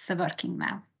if it's working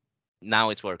now. Now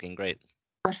it's working. Great.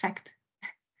 Perfect.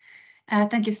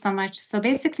 Thank you so much. So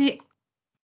basically,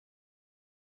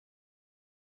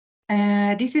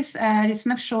 this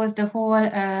map shows the whole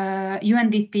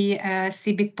UNDP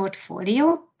CBIT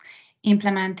portfolio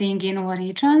implementing in all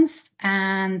regions,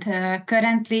 and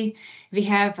currently we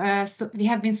have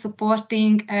been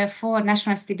supporting 4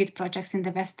 national CBIT projects in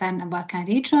the Western Balkan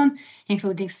region,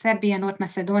 including Serbia, North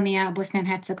Macedonia, Bosnia and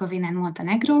Herzegovina, and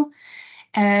Montenegro.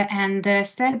 And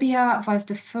Serbia was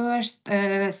the first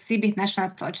CBIT national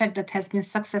project that has been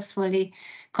successfully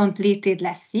completed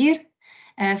last year,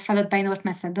 followed by North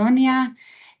Macedonia.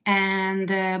 And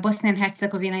Bosnia and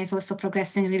Herzegovina is also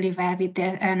progressing really well with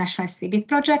their national CBIT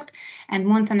project. And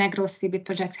Montenegro's CBIT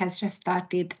project has just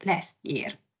started last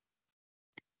year.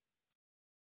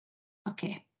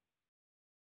 Okay.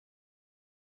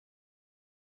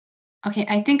 Okay,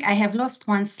 I think I have lost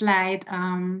one slide.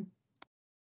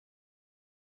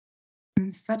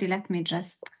 Sorry, let me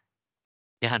just.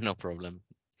 Yeah, no problem.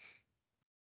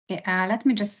 Okay, let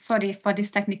me just, sorry for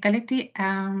this technicality.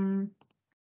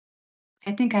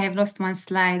 I think I have lost one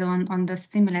slide on the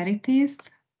similarities.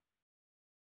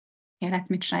 Okay, let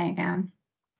me try again.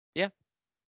 Yeah.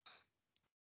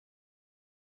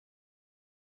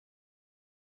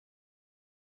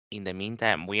 In the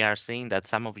meantime, we are seeing that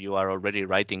some of you are already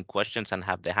writing questions and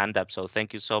have the hand up. So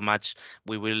thank you so much.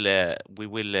 We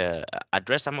will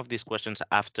address some of these questions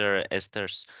after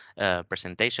Esther's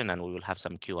presentation, and we will have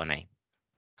some Q&A.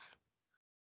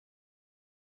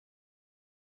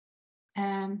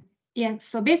 Yeah,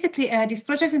 so basically, this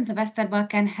project in the Western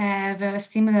Balkan have a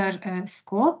similar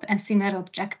scope and similar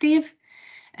objective.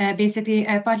 Basically,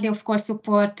 partly, of course,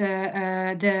 support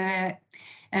the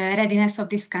readiness of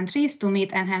these countries to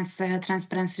meet enhanced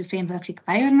transparency framework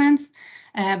requirements.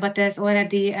 But as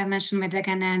already mentioned by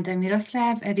Dragan and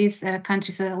Miroslav, these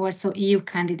countries are also EU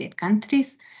candidate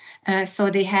countries. So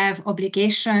they have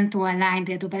obligation to align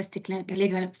their domestic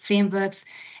legal frameworks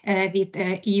with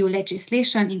EU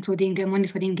legislation, including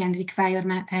monitoring and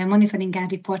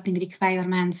reporting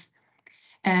requirements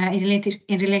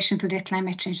in relation to their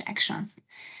climate change actions.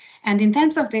 And in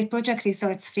terms of their project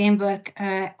results framework,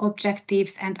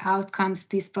 objectives and outcomes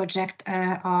these projects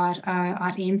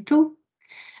are aimed to.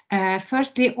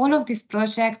 Firstly, all of these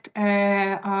projects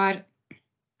are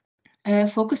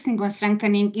focusing on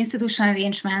strengthening institutional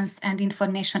arrangements and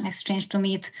information exchange to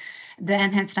meet the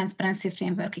enhanced transparency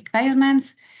framework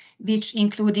requirements, which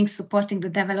including supporting the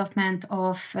development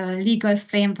of legal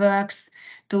frameworks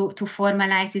to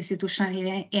formalize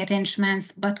institutional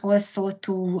arrangements, but also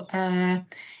to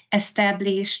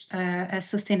establish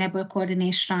sustainable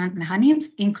coordination mechanisms,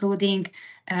 including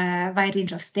a wide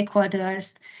range of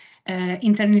stakeholders,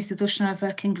 interinstitutional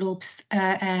working groups,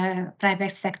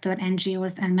 private sector,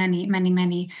 NGOs, and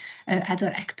many other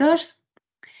actors.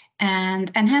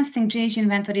 And enhancing GH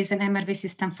inventories and MRV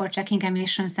system for tracking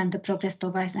emissions and the progress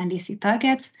towards NDC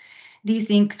targets. These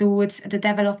includes the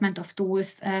development of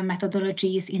tools,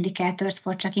 methodologies, indicators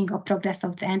for tracking of progress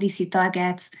of the NDC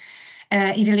targets.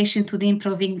 In relation to the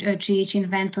improving GH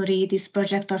inventory, this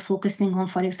project are focusing on,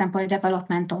 for example,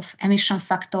 development of emission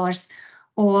factors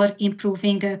or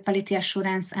improving quality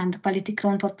assurance and quality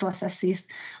control processes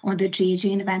on the GEG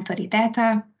inventory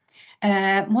data.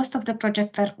 Most of the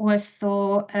projects are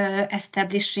also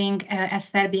establishing, as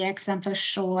Serbia example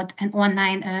showed, an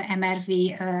online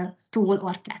MRV tool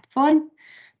or platform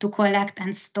to collect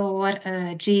and store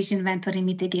GEG inventory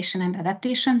mitigation and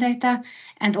adaptation data,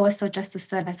 and also just to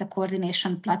serve as a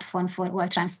coordination platform for all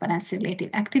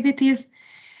transparency-related activities.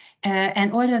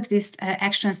 And all of these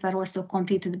actions are also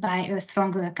completed by a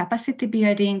strong capacity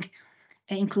building,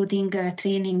 including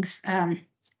trainings and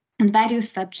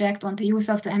various subjects on the use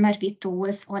of the MRV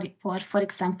tools, or for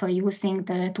example, using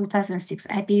the 2006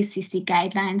 IPCC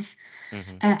guidelines,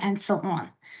 and so on.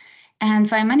 And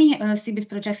while many CBIT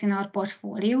projects in our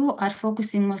portfolio are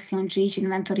focusing mostly on GEG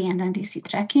inventory and NDC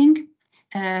tracking,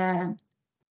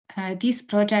 these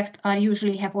projects are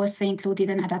usually have also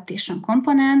included an adaptation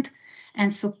component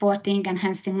and supporting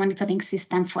enhancing monitoring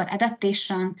system for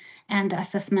adaptation and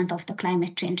assessment of the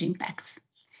climate change impacts.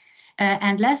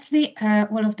 And lastly,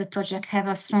 all of the projects have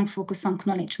a strong focus on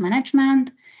knowledge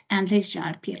management and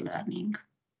regional peer learning.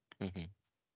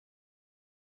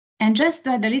 And just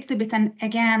a little bit, and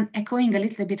again, echoing a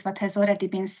little bit what has already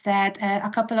been said, a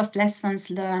couple of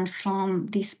lessons learned from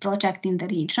this project in the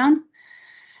region.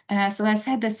 So as I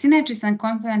said, the synergies and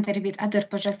complementary with other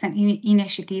projects and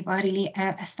initiatives are really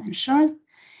essential.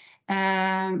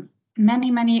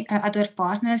 Many other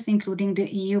partners, including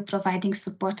the EU, providing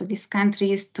support to these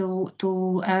countries to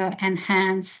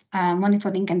enhance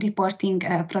monitoring and reporting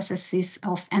processes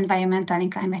of environmental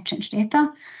and climate change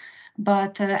data.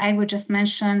 But I would just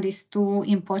mention these two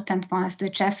important ones, the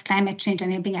GEF climate change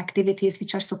enabling activities,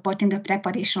 which are supporting the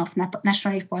preparation of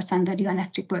national reports under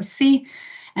UNFCCC,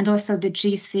 and also the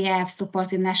GCF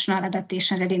supporting national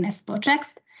adaptation readiness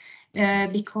projects.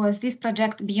 Because this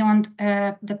project, beyond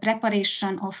the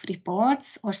preparation of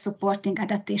reports or supporting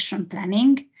adaptation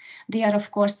planning, they are of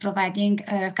course providing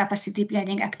capacity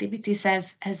building activities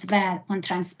as well on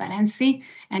transparency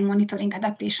and monitoring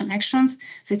adaptation actions.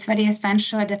 So it's very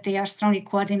essential that they are strongly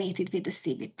coordinated with the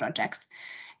CBIT projects.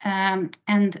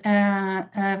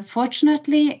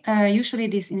 Fortunately, usually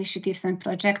these initiatives and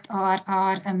projects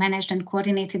are managed and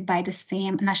coordinated by the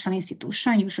same national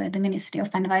institution, usually the Ministry of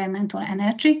Environmental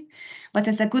Energy. But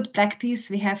as a good practice,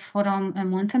 we have from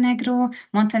Montenegro.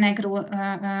 Montenegro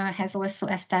has also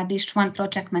established one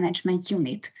project management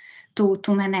unit to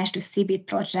manage the CBIT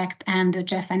project and the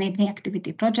GEF enabling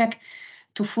activity project,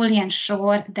 to fully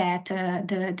ensure that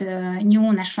the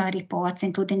new national reports,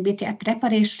 including BTR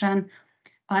preparation,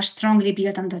 are strongly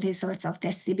built on the results of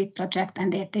their CBIT project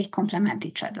and they complement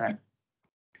each other.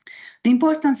 The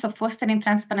importance of fostering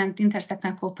transparent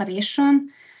intersectional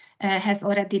cooperation has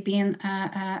already been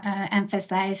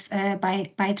emphasized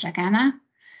by Dragana.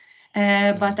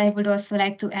 But I would also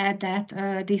like to add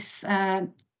that this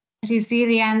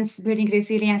resilience, building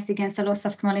resilience against the loss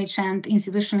of knowledge and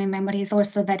institutional memory is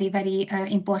also very, very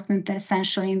important and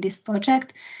essential in this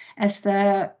project, as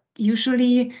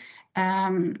usually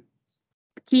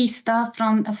key staff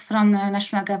from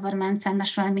national governments and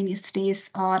national ministries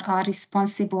are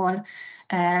responsible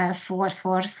for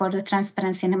the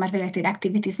transparency and MR-related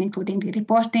activities, including the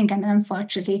reporting, and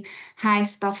unfortunately, high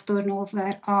staff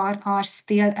turnover are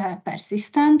still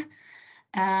persistent,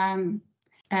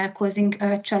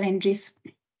 causing challenges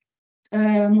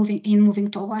moving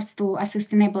towards to a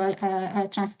sustainable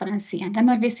transparency and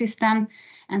MRV system.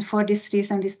 And for this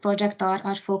reason, this project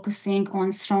are focusing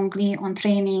strongly on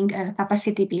training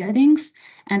capacity buildings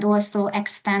and also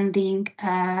extending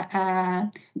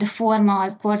the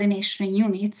formal coordination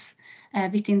units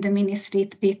within the ministry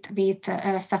with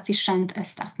sufficient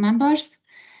staff members.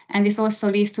 And this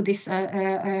also leads to this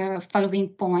following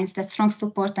points: that strong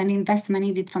support and investment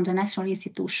needed from the national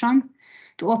institution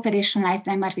to operationalize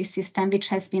the MRV system, which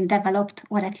has been developed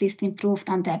or at least improved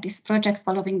under this project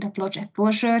following the project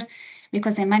closure,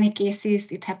 because in many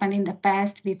cases it happened in the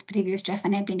past with previous GEF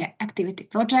enabling activity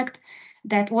project,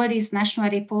 that all these national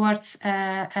reports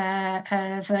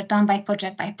were done by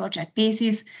project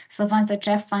basis. So once the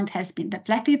GEF fund has been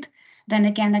depleted, then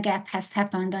again a gap has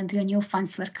happened until new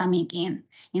funds were coming in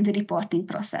the reporting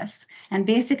process. And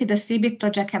basically the CBIT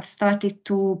project have started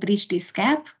to bridge this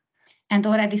gap and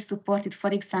already supported,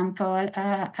 for example,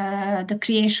 the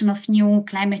creation of new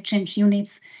climate change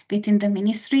units within the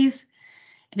ministries,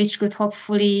 which could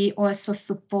hopefully also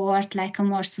support like a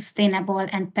more sustainable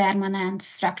and permanent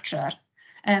structure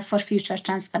for future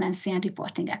transparency and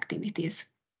reporting activities.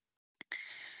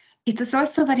 It is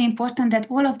also very important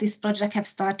that all of these projects have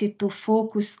started to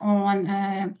focus on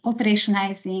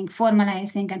operationalizing,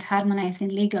 formalizing, and harmonizing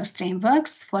legal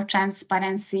frameworks for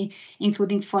transparency,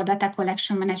 including for data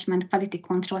collection, management, quality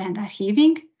control, and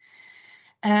archiving.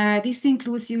 This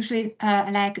includes usually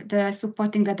like the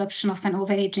supporting the adoption of an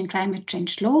overarching climate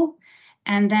change law,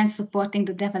 and then supporting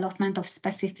the development of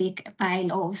specific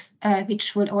bylaws,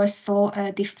 which will also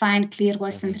define clear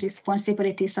roles and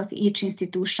responsibilities of each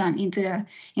institution in the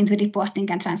reporting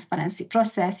and transparency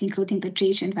process, including the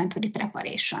GH inventory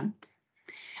preparation.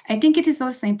 I think it is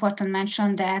also important to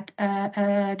mention that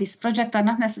these projects are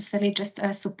not necessarily just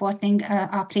supporting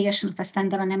our creation of a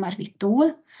standalone MRV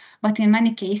tool, but in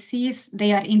many cases,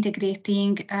 they are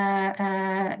integrating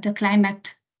the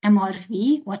climate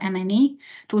MRV or MNE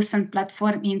tools and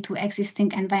platform into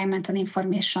existing environmental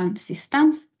information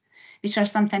systems, which are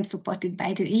sometimes supported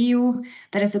by the EU.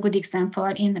 There is a good example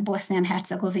in Bosnia and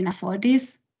Herzegovina for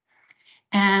this.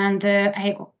 And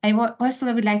I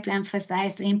also would like to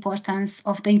emphasize the importance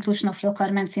of the inclusion of local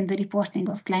governments in the reporting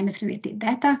of climate-related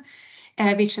data,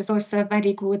 which is also a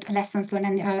very good lessons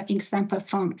learned example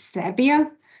from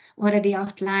Serbia. Already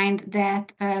outlined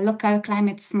that local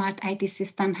climate smart IT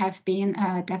systems have been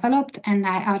developed and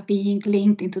are being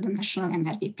linked into the national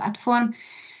MRV platform,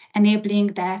 enabling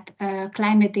that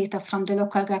climate data from the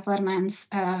local governments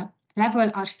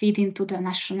level are fed into the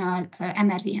national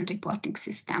MRV and reporting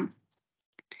system.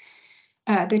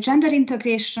 The gender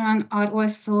integration are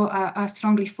also a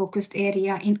strongly focused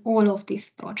area in all of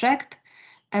these projects.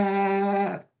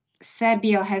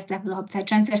 Serbia has developed a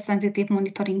gender-sensitive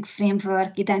monitoring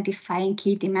framework identifying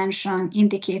key dimension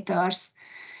indicators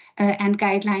and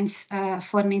guidelines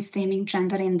for mainstreaming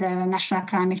gender in the national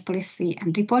climate policy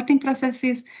and reporting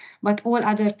processes, but all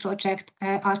other projects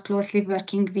are closely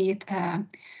working with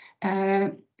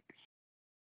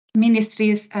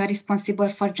ministries responsible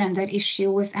for gender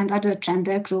issues and other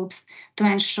gender groups to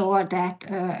ensure that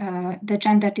the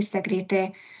gender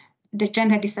disaggregated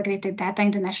data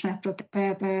in the national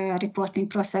reporting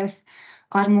process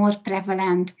are more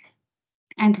prevalent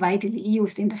and widely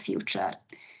used in the future.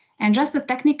 And just the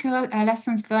technical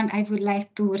lessons learned I would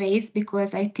like to raise,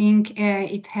 because I think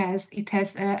it has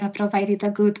provided a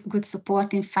good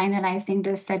support in finalizing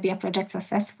the Serbia project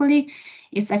successfully.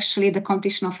 It's actually the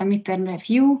completion of a midterm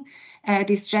review.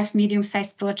 These draft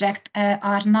medium-sized projects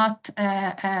are not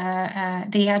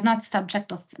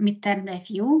subject of midterm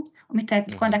review.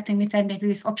 Conducting midterm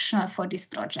review is optional for this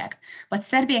project. But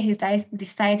Serbia has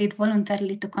decided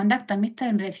voluntarily to conduct a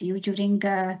midterm review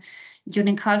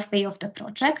during halfway of the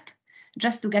project,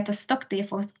 just to get a stock take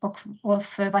of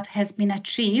what has been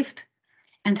achieved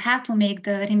and how to make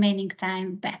the remaining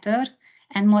time better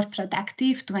and more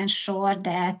productive to ensure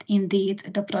that indeed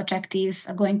the project is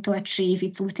going to achieve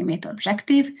its ultimate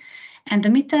objective. And the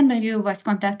midterm review was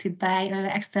conducted by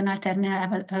external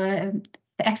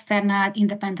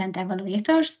independent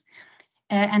evaluators,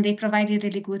 and they provided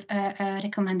really good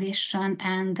recommendation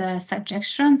and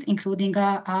suggestions, including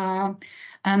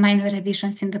minor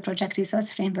revisions in the project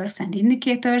results, frameworks, and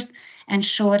indicators,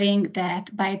 ensuring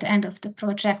that by the end of the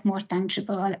project, more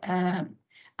tangible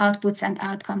outputs and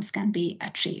outcomes can be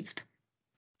achieved.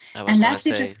 I was going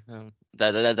to say,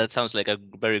 that sounds like a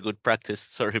very good practice.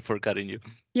 Sorry for cutting you.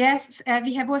 Yes,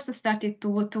 we have also started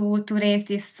to raise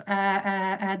this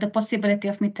the possibility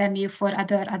of midterm review for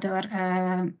other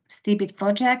CBIT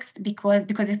projects because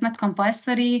it's not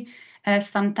compulsory.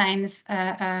 Sometimes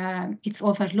it's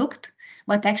overlooked,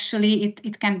 but actually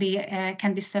it can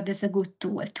be served as a good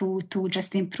tool to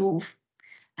just improve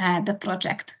the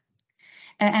project.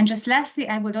 And just lastly,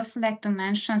 I would also like to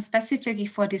mention specifically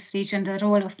for this region the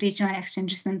role of regional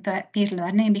exchanges and peer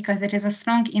learning, because there is a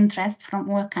strong interest from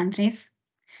all countries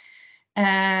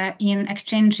in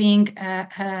exchanging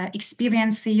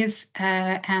experiences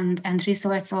and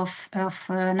results of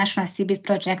national CBIT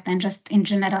project and just in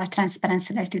general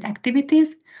transparency-related activities.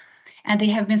 And they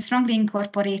have been strongly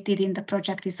incorporated in the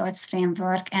project results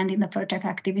framework and in the project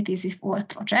activities of all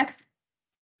projects.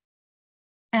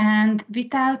 And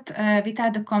without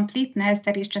the completeness,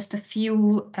 there is just a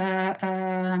few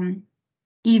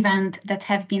events that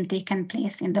have been taken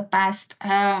place in the past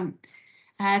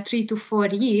 3 to 4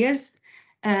 years,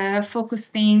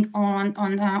 focusing on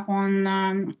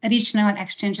regional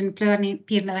exchange and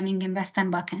peer learning in Western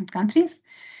Balkan countries,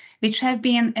 which have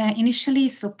been initially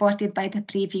supported by the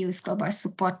previous global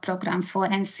support program for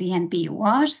NC and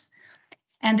BURs.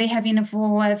 And they have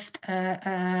involved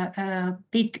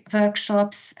big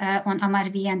workshops on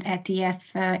MRV and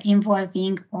ETF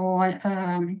involving all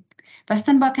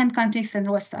Western Balkan countries and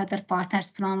also other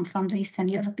partners from the Eastern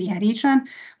European region.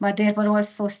 But there were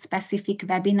also specific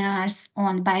webinars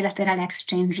on bilateral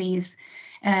exchanges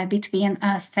between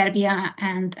Serbia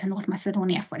and North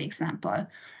Macedonia, for example.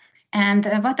 And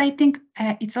what I think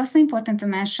it's also important to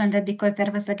mention that because there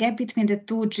was a gap between the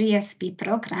two GSP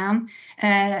program,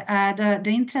 the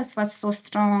interest was so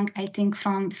strong, I think,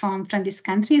 from these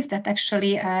countries that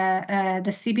actually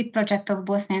the CBIT project of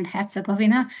Bosnia and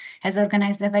Herzegovina has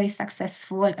organized a very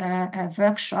successful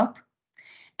workshop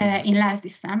in last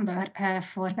December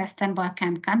for Western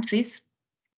Balkan countries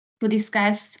to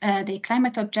discuss the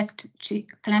climate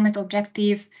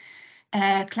objectives,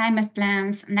 climate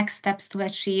plans, next steps to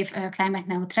achieve climate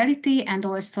neutrality, and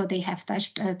also they have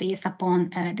touched base upon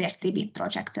their CBIT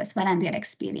project as well and their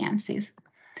experiences.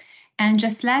 And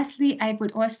just lastly, I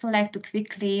would also like to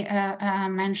quickly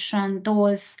mention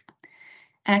those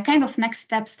kind of next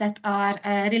steps that are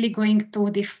really going to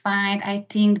define, I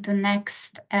think, the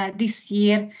next this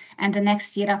year and the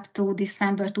next year up to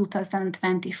December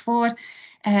 2024.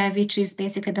 Which is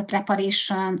basically the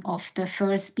preparation of the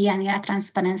first biennial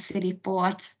transparency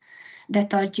reports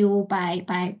that are due by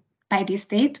this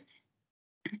date.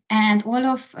 And all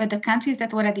of the countries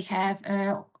that already have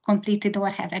completed or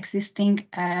have existing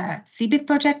CBIT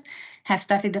project have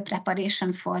started the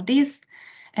preparation for this.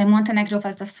 Montenegro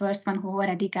was the first one who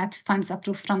already got funds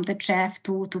approved from the GEF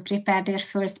to prepare their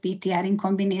first BTR in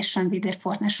combination with their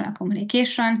fourth national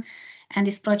communication. And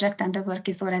this project and the work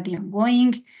is already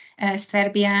ongoing.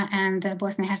 Serbia and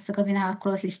Bosnia-Herzegovina are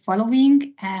closely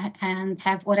following and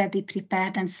have already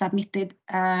prepared and submitted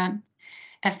a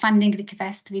funding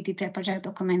request with detailed project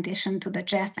documentation to the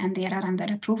GEF, and they are under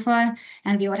approval.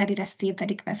 And we already received a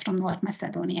request from North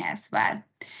Macedonia as well.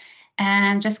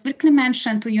 And just quickly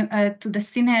mention to you to the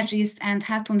synergies and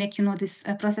how to make these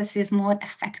processes more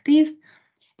effective.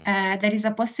 There is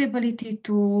a possibility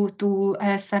to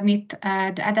submit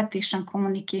the adaptation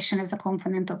communication as a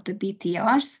component of the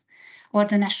BTRs or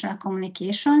the national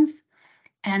communications.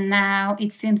 And now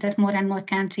it seems that more and more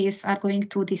countries are going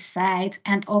to decide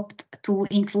and opt to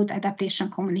include adaptation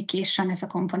communication as a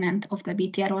component of the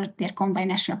BTR or their combined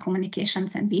national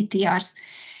communications and BTRs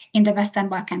in the Western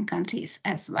Balkan countries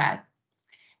as well.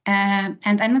 And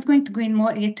I'm not going to go in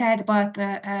more detail, but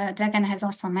Dragan has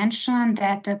also mentioned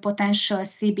that potential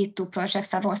CBIT2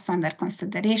 projects are also under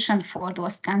consideration for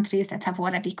those countries that have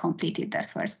already completed their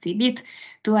first CBIT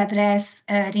to address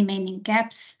remaining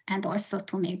gaps and also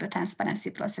to make the transparency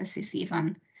processes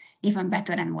even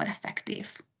better and more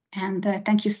effective. And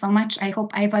thank you so much. I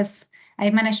hope I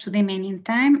managed to remain in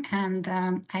time, and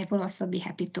I will also be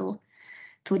happy to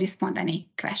respond any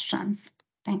questions.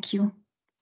 Thank you.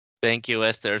 Thank you,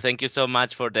 Esther. Thank you so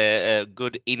much for the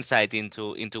good insight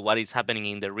into what is happening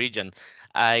in the region.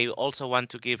 I also want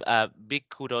to give a big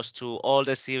kudos to all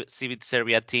the CBIT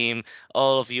Serbia team,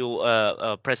 all of you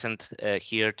present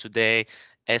here today.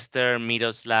 Esther,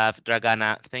 Miroslav,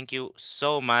 Dragana, thank you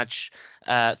so much.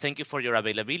 Thank you for your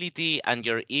availability and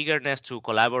your eagerness to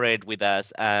collaborate with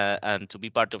us and to be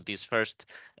part of this first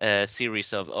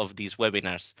series of these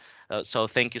webinars. So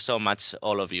thank you so much,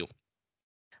 all of you.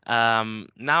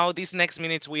 Now, these next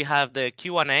minutes, we have the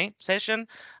Q&A session.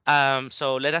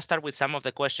 So let us start with some of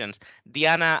the questions.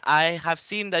 Diana, I have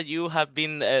seen that you have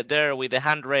been there with the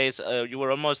hand raised. You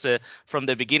were almost from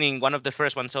the beginning, one of the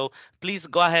first ones. So please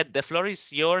go ahead. The floor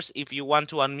is yours. If you want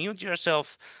to unmute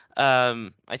yourself,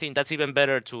 I think that's even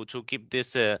better to keep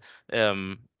this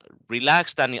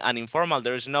relaxed and informal.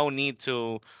 There's no need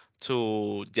to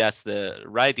just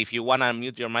write. If you want to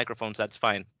unmute your microphones, that's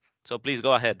fine. So please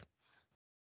go ahead.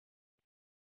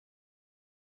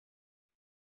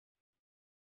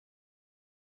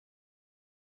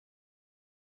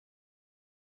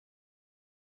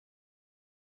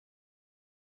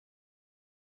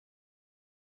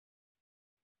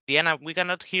 Diana, we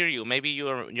cannot hear you. Maybe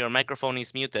your microphone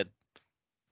is muted.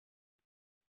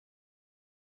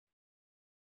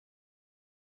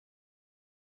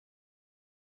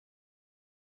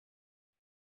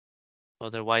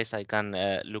 Otherwise, I can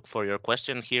look for your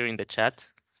question here in the chat.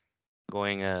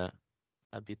 Going a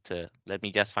bit, let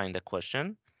me just find the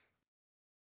question.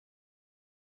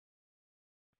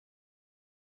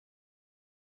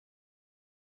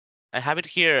 I have it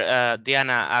here,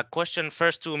 Diana. A question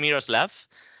first to Miroslav.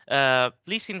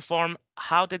 Please inform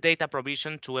how the data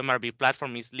provision to MRV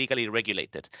platform is legally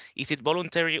regulated. Is it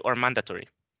voluntary or mandatory?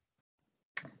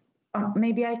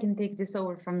 Maybe I can take this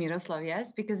over from Miroslav,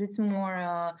 yes, because it's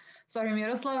more, sorry,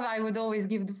 Miroslav, I would always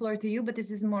give the floor to you, but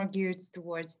this is more geared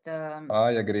towards the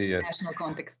I agree, yes. national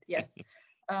context, yes.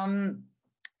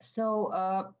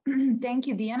 So thank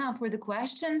you, Diana, for the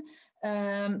question.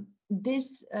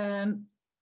 This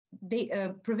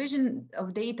provision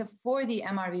of data for the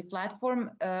MRV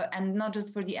platform, and not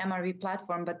just for the MRV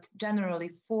platform, but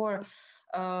generally for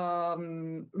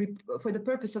the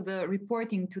purpose of the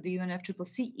reporting to the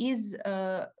UNFCCC is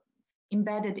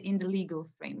embedded in the legal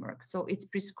framework. So it's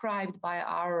prescribed by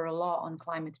our law on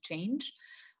climate change,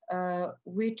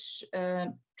 which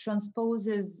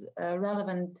transposes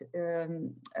relevant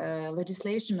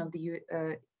legislation of the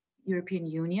European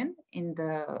Union in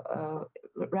the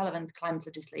relevant climate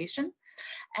legislation.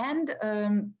 And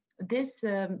this,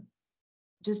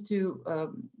 just to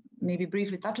maybe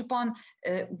briefly touch upon,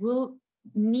 will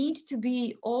need to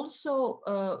be also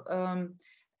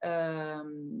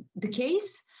the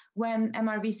case when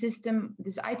MRV system,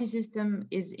 this IT system,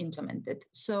 is implemented.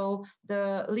 So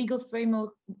the legal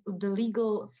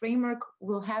framework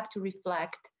will have to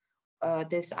reflect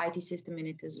this IT system in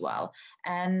it as well.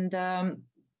 And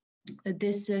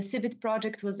this CBIT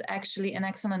project was actually an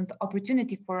excellent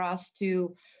opportunity for us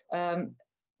to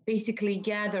basically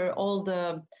gather all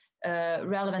the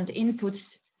relevant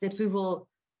inputs that we will,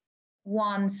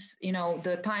 once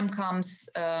the time comes,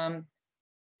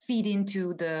 feed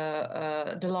into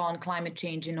the law on climate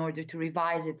change in order to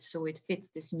revise it so it fits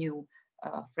this new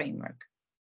framework.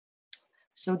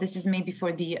 So this is maybe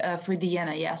for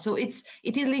Diana, yeah. So it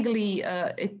is legally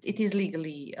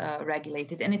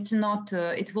regulated, and it's not.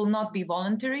 It will not be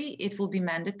voluntary. It will be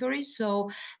mandatory.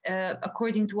 So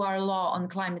according to our law on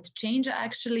climate change,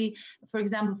 actually, for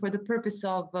example, for the purpose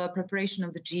of preparation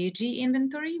of the GHG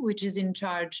inventory, which is in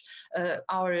charge,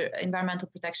 our Environmental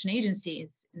Protection Agency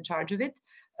is in charge of it.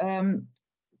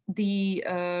 The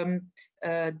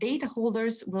data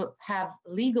holders will have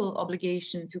legal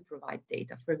obligation to provide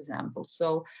data, for example.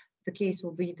 So the case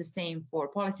will be the same for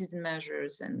policies and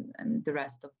measures and the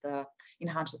rest of the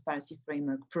enhanced transparency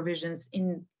framework provisions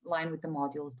in line with the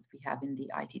modules that we have in the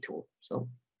IT tool. So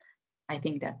I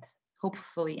think that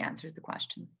hopefully answers the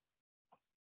question.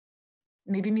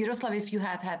 Maybe Miroslav, if you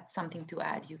have had something to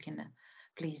add, you can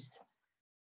please.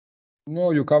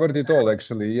 No, you covered it all,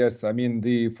 actually. Yes, I mean,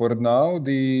 for now,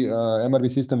 the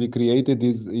MRV system we created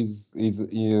is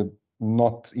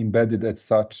not embedded as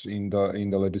such in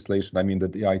the legislation. I mean,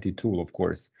 the IT tool, of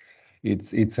course,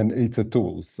 it's a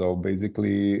tool. So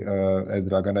basically, as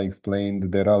Dragana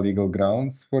explained, there are legal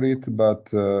grounds for it, but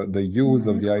the use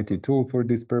of the IT tool for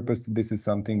this purpose, this is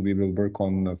something we will work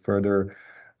on further.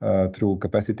 Through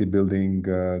capacity building,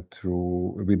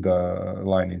 with the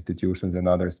line institutions and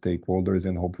other stakeholders,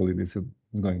 and hopefully this is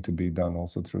going to be done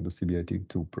also through the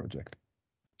CBIT-2 project.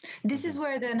 This is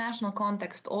where the national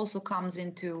context also comes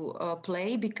into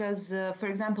play, because, for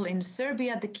example, in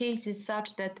Serbia, the case is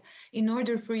such that in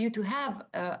order for you to have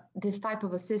this type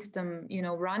of a system,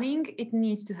 running, it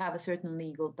needs to have a certain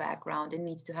legal background. It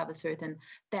needs to have a certain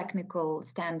technical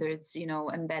standards,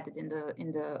 embedded in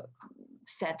the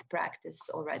set practice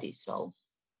already. So.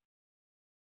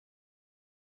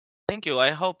 Thank you.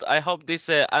 I hope this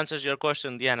answers your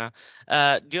question, Diana.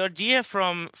 Georgia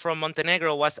from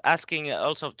Montenegro was asking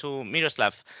also to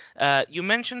Miroslav. You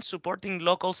mentioned supporting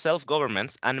local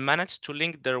self-governments and managed to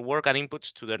link their work and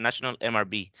inputs to their national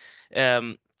MRB.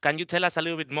 Can you tell us a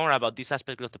little bit more about this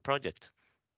aspect of the project?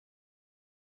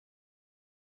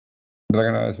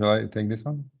 Dragana, shall I take this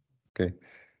one? Okay.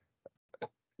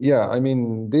 Yeah, I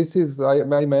mean, this is,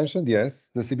 I mentioned,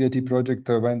 yes, the CBIT project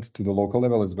went to the local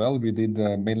level as well. We did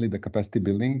mainly the capacity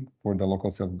building for the local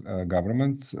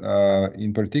self-governments.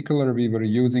 In particular, we were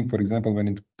using, for example, when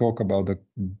you talk about the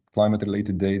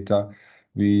climate-related data,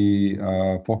 we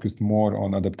focused more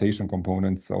on adaptation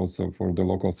components also for the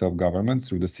local self-governments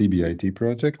through the CBIT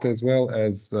project, as well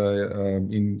as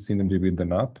in synergy with the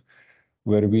NAP,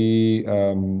 where we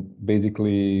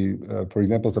basically, for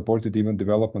example, supported even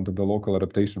development of the local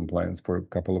adaptation plans for a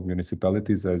couple of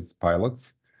municipalities as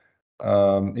pilots,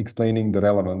 explaining the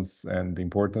relevance and the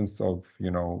importance of,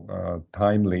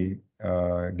 timely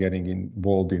getting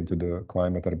involved into the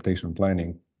climate adaptation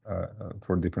planning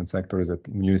for different sectors at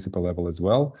municipal level as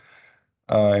well,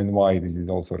 and why this is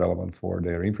also relevant for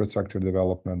their infrastructure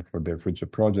development, for their future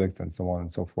projects, and so on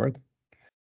and so forth.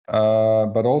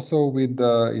 But also with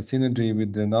synergy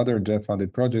with another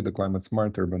JEF-funded project, the Climate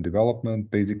Smart Urban Development.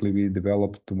 Basically, we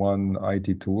developed one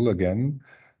IT tool again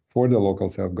for the local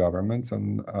self-governments,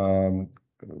 and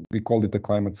we called it the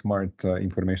Climate Smart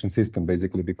Information System,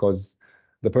 basically because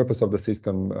the purpose of the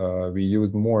system, we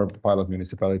used more pilot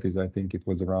municipalities. I think it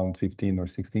was around 15 or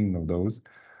 16 of those,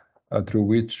 through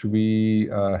which we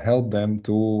help them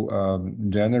to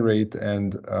generate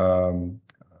and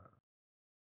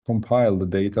compile the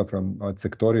data from a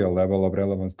sectorial level of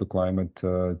relevance to climate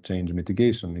change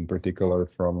mitigation, in particular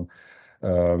from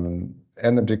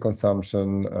energy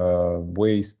consumption,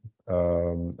 waste,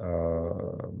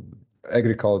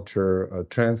 agriculture,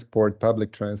 transport,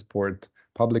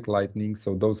 public lighting,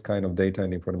 so those kind of data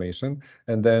and information.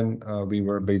 And then we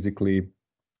were basically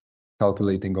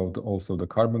calculating also the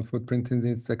carbon footprint in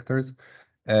these sectors.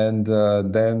 And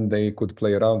then they could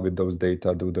play around with those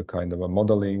data, do the kind of a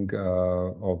modeling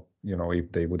of,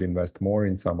 if they would invest more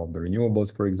in some of the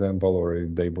renewables, for example, or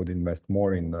if they would invest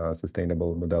more in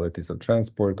sustainable modalities of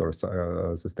transport or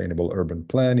sustainable urban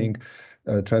planning,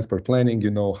 transport planning,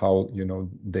 how,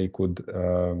 they could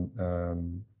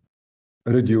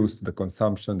reduce the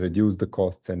consumption, reduce the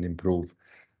costs, and improve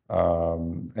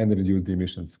and reduce the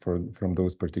emissions from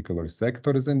those particular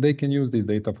sectors. And they can use this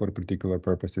data for particular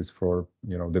purposes for,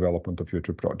 development of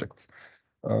future projects.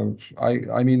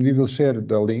 I mean, we will share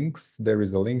the links. There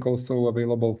is a link also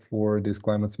available for this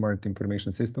climate smart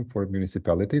information system for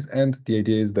municipalities. And the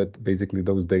idea is that basically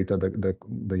those data, the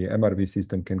MRV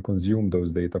system can consume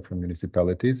those data from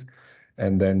municipalities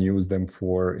and then use them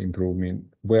for improvement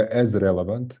where as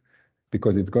relevant,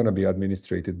 because it's going to be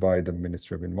administrated by the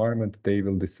Ministry of Environment. They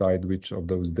will decide which of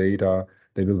those data,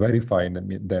 they will verify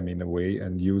them in a way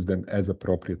and use them as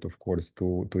appropriate, of course,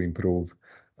 to improve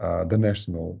the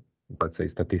national, let's say,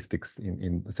 statistics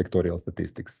in sectorial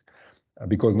statistics,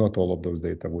 because not all of those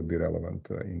data would be relevant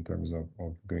in terms of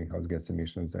greenhouse gas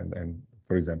emissions and,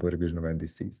 for example, revision of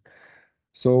NDCs.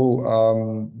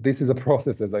 So this is a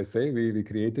process, as I say. We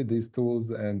created these tools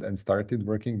and started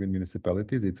working with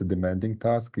municipalities. It's a demanding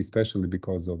task, especially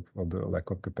because of the lack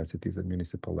of capacities at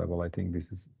municipal level. I think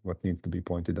this is what needs to be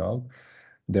pointed out.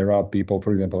 There are people,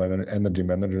 for example, energy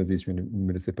managers. Each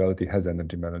municipality has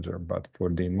energy manager, but for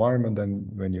the environment, and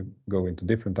when you go into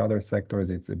different other sectors,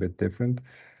 it's a bit different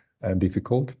and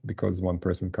difficult because one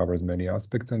person covers many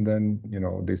aspects. And then,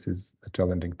 this is a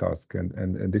challenging task.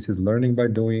 And this is learning by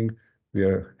doing. We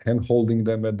are hand-holding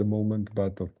them at the moment,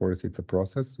 but of course it's a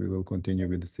process. We will continue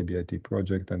with the CBIT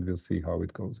project and we'll see how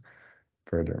it goes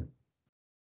further.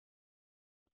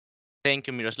 Thank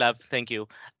you, Miroslav. Thank you.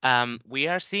 We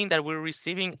are seeing that we're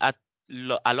receiving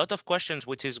a lot of questions,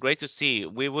 which is great to see.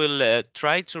 We will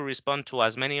try to respond to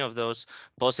as many of those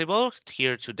possible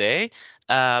here today.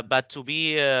 But to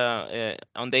be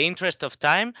on the interest of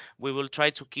time, we will try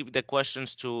to keep the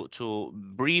questions to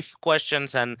brief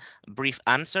questions and brief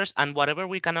answers. And whatever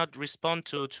we cannot respond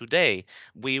to today,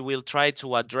 we will try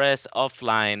to address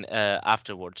offline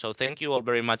afterwards. So thank you all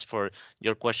very much for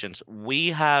your questions. We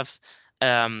have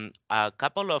a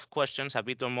couple of questions a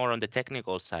bit more on the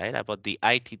technical side about the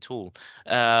IT tool.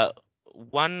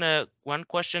 One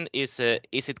question is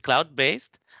it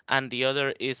cloud-based? And the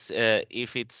other is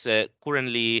if it's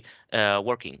currently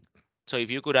working. So if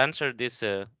you could answer this.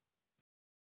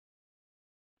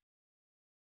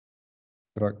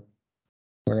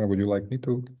 Ragnar, would you like me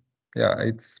to? Yeah,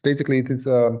 it's basically, it is,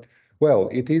 well,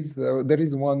 it is, there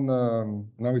is one,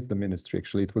 now it's the ministry,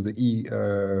 actually. It was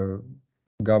the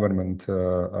government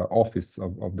office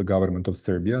of the government of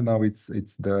Serbia. Now it's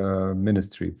the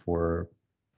Ministry for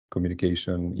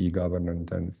Communication,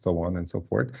 e-government, and so on and so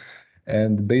forth.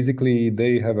 And basically,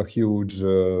 they have a huge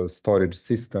storage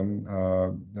system,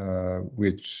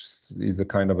 which is a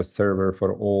kind of a server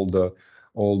for all the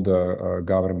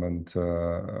government,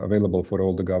 available for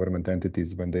all the government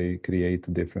entities when they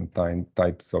create different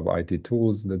types of IT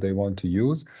tools that they want to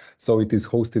use. So it is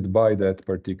hosted by that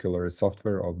particular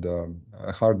software of the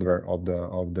hardware of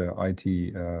the IT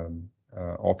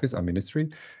office, a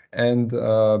ministry. And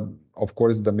of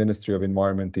course, the Ministry of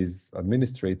Environment is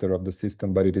administrator of the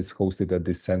system, but it is hosted at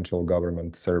this central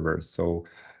government server. So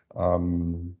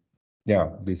yeah,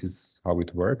 this is how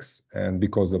it works. And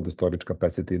because of the storage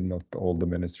capacity, not all the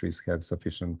ministries have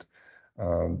sufficient,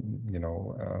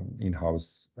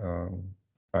 in-house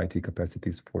IT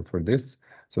capacities for this.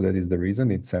 So that is the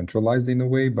reason it's centralized in a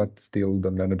way, but still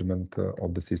the management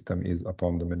of the system is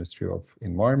upon the Ministry of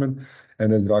Environment.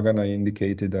 And as Dragana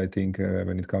indicated, I think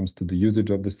when it comes to the usage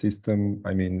of the system,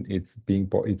 I mean, it's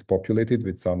populated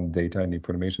with some data and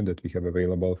information that we have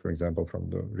available, for example, from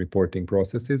the reporting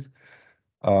processes.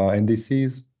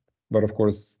 NDCs, but of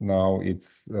course now it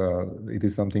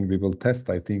is something we will test,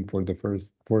 I think, but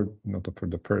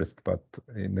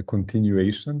in the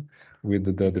continuation with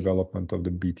the development of the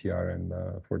BTR and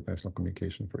for national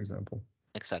communication, for example.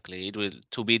 Exactly. It will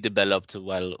to be developed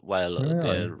while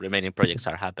the remaining projects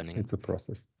are happening. It's a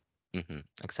process.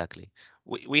 Exactly.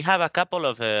 We have a couple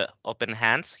of open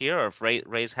hands here, or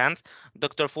raised hands.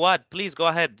 Dr. Fuad, please go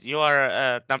ahead. You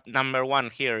are number one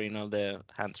here in all the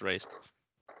hands raised.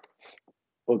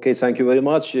 Okay, thank you very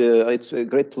much. It's a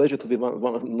great pleasure to be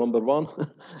number one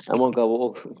among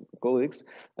our colleagues.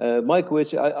 My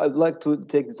question, I'd like to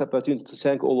take this opportunity to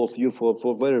thank all of you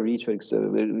for very rich,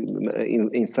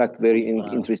 in fact, very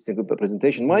interesting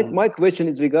presentation. My question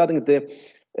is regarding the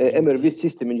MRV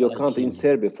system in your country, in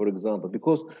Serbia, for example,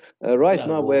 because right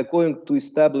now we're going to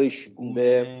establish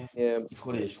the,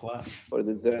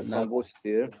 there are some voices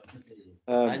here.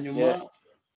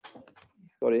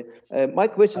 Sorry. My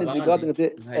question is regarding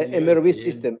the MRV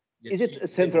system. Is it a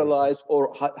centralized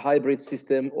or hybrid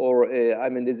system, or I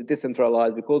mean, is it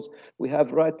decentralized? Because we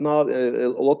have right now a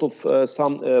lot of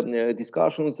some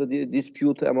discussions,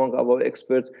 dispute among our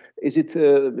experts. Is it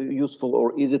useful,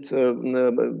 or is it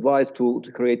wise to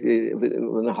create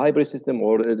a hybrid system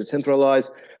or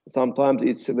decentralized? Sometimes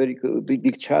it's a very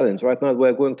big challenge. Right now,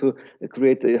 we're going to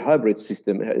create a hybrid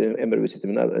system, MRV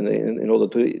system, in order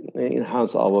to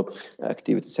enhance our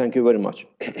activities. Thank you very much.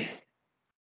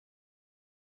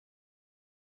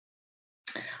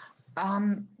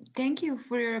 Thank you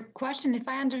for your question. If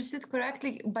I understood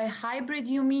correctly, by hybrid,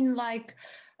 you mean like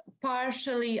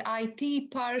partially IT,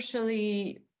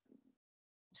 partially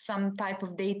some type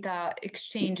of data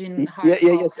exchange in hard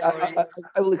yes.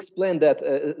 I will explain that.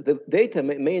 The data,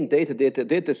 main data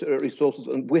resources,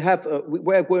 and we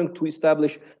are going to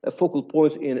establish focal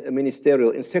points in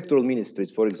ministerial, in sectoral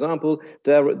ministries. For example,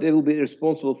 they will be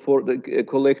responsible for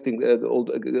collecting all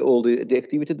the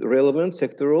activity relevant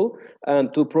sectoral,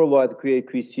 and to provide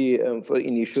QA/QC for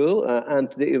initial,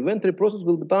 and the inventory process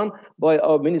will be done by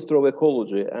our Minister of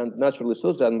Ecology and Natural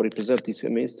Resources, and represent this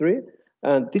ministry.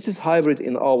 And this is hybrid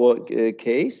in our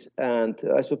case, and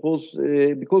I suppose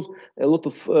because a lot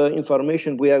of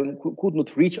information we could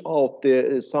not reach out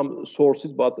some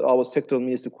sources, but our sectoral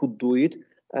minister could do it,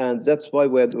 and that's why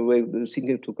we're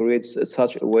thinking to create in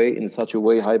such a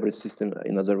way hybrid system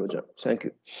in Azerbaijan. Thank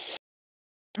you.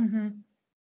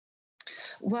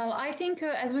 Well, I think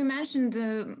as we mentioned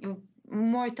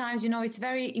more times, it's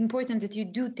very important that you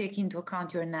do take into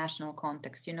account your national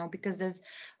context, because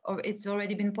it's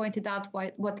already been pointed out,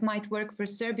 what might work for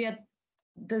Serbia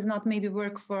does not maybe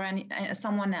work for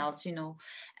someone else,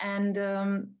 and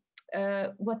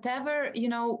whatever,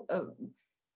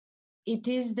 it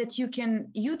is that you can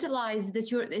utilize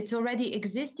that it's already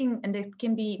existing, and it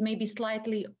can be maybe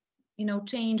slightly,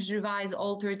 changed, revised,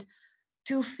 altered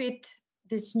to fit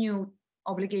this new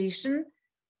obligation,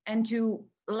 and to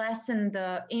lessen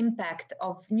the impact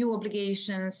of new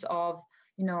obligations, of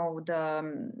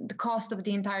the cost of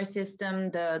the entire system,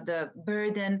 the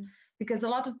burden, because a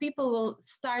lot of people will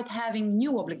start having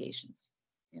new obligations,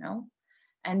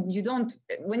 and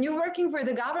when you're working for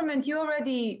the government, you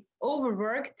already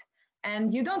overworked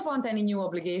and you don't want any new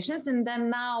obligations, and then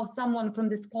now someone from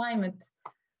this climate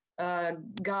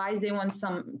guys, they want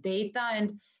some data,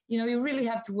 and you really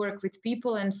have to work with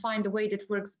people and find a way that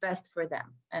works best for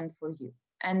them and for you,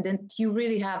 and then you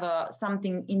really have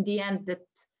something in the end that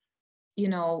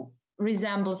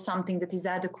resembles something that is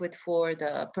adequate for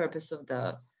the purpose of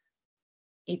the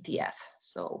ETF.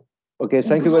 So okay,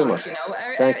 thank you very much.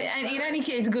 And in any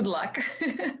case, good luck.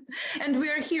 And we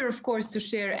are here, of course, to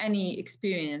share any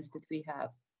experience that we have.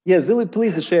 Yes, really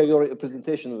please share your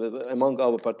presentation among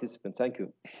our participants. Thank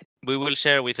you. We will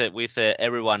share with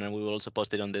everyone, and we will also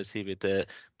post it on the CBIT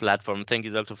platform. Thank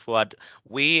you, Dr. Fuad.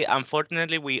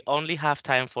 Unfortunately, we only have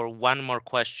time for one more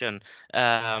question.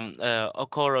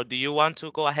 Okoro, do you want to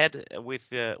go ahead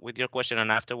with your question,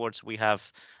 and afterwards we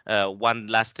have one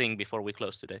last thing before we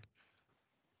close today?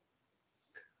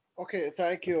 Okay,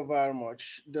 thank you very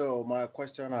much. Though my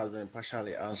question has been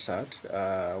partially answered,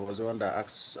 was the one that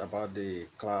asks about the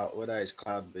cloud, whether it's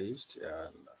cloud-based,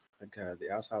 and I think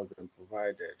the answer has been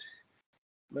provided.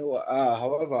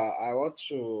 However, I want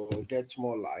to get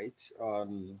more light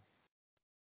on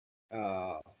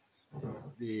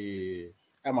the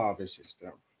MRV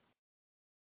system.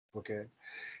 Okay,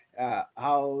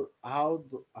 how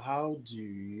do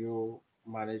you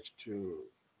manage to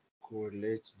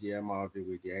correlate the MRV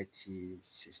with the IT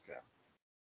system?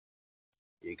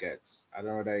 You get, I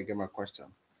don't know whether you get my question.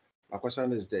 My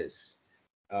question is this: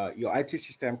 your IT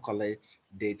system collects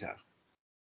data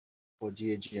for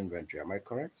GAG inventory. Am I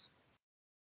correct?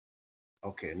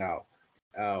 Okay, now,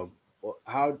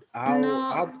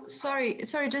 sorry,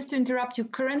 just to interrupt you.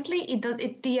 Currently,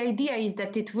 the idea is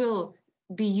that it will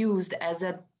be used as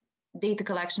a data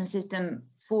collection system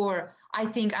for I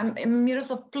think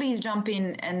Miroslav, please jump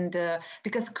in, and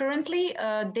because currently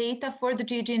data for the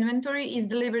GG inventory is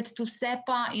delivered to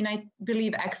SEPA in, I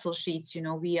believe, Excel sheets,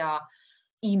 via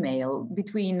email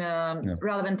between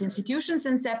relevant institutions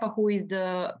and SEPA, who is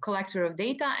the collector of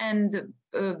data and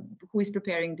who is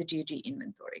preparing the GG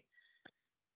inventory.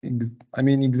 I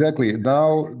mean, exactly.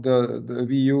 Now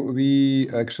we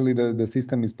actually the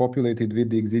system is populated with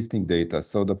the existing data.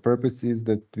 So the purpose is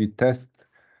that we test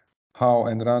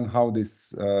how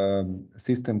this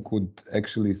system could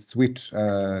actually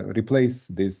replace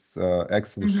this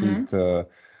Excel sheet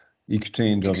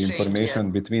exchange of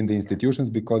information between the institutions,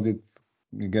 because it's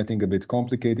getting a bit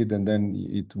complicated, and then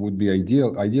it would be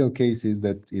ideal case is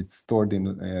that it's stored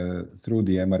in through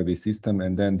the MRV system,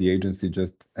 and then the agency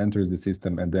just enters the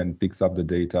system and then picks up the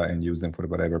data and use them for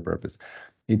whatever purpose.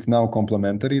 It's now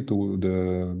complementary to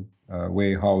the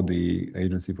way how the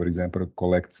agency, for example,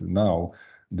 collects now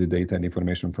the data and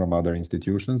information from other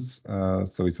institutions.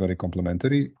 So it's very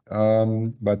complementary,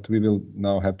 but we will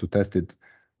now have to test it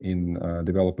in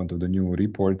development of the new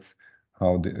reports,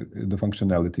 how the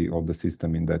functionality of the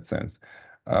system in that sense,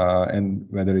 and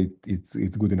whether it's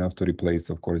good enough to replace,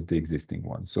 of course, the existing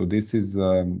one. So this is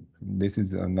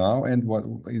now, and what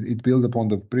it builds upon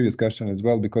the previous question as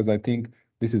well, because I think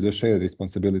this is a shared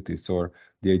responsibility. So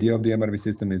the idea of the MRV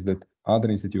system is that other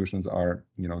institutions are,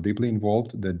 deeply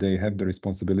involved, that they have the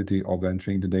responsibility of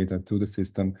entering the data to the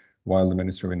system, while the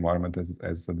Ministry of Environment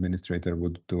as administrator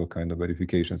would do a kind of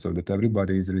verification, so that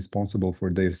everybody is responsible for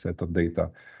their set of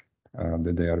data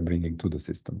that they are bringing to the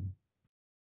system.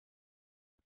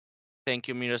 Thank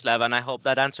you, Miroslav, and I hope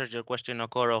that answers your question,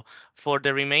 Okoro. For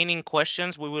the remaining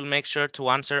questions, we will make sure to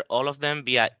answer all of them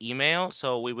via email.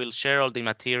 So we will share all the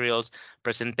materials,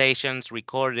 presentations,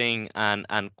 recording,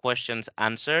 and questions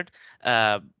answered,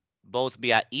 both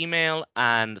via email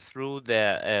and through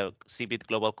the CBIT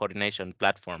Global Coordination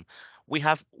Platform. We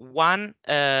have one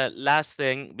last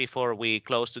thing before we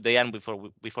close today, and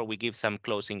before we give some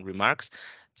closing remarks.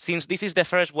 Since this is the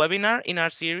first webinar in our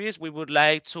series, we would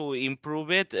like to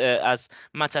improve it as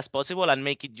much as possible and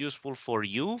make it useful for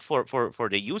you, for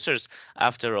the users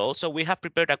after all. So we have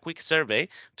prepared a quick survey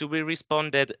to be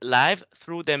responded live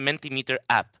through the Mentimeter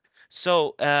app.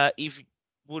 So if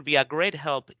would be a great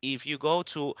help if you go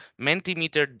to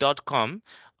mentimeter.com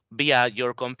via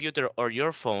your computer or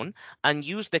your phone and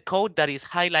use the code that is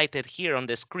highlighted here on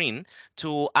the screen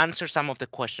to answer some of the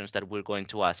questions that we're going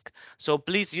to ask. So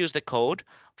please use the code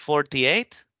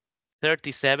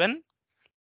 4837.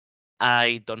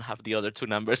 I don't have the other two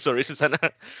numbers. Sorry, Susanna.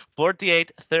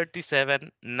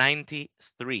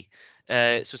 483793.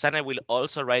 Susanna will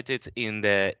also write it in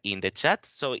the chat.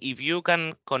 So if you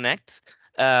can connect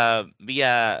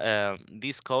via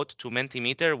this code to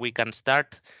Mentimeter, we can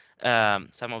start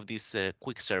some of this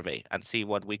quick survey and see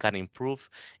what we can improve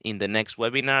in the next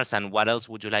webinars, and what else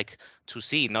would you like to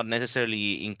see, not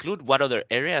necessarily include, what other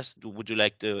areas would you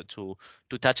like to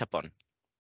touch upon.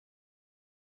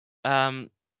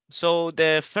 So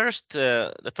the first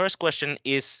question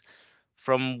is,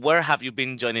 from where have you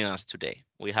been joining us today?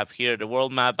 We have here the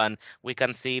world map, and we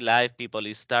can see live people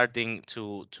is starting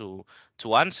to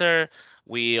answer.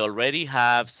 We already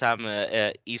have some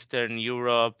Eastern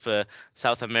Europe,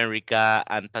 South America,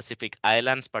 and Pacific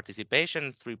Islands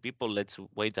participation. 3 people. Let's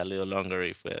wait a little longer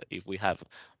if we have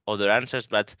other answers.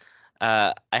 But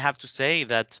I have to say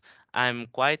that I'm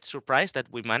quite surprised that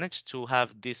we managed to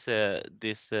have this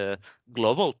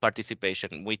global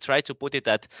participation. We try to put it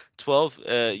at 12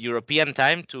 European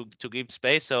time to give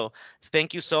space. So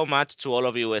thank you so much to all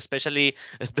of you, especially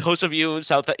those of you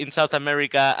in South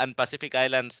America and Pacific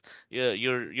Islands.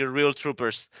 You're real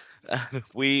troopers.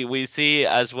 We see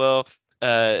as well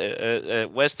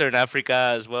Western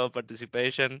Africa as well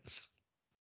participation.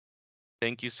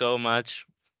 Thank you so much.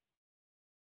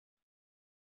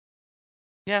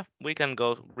 Yeah, we can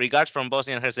go. Regards from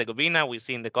Bosnia and Herzegovina, we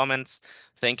see in the comments.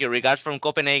 Thank you. Regards from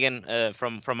Copenhagen,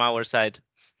 from our side.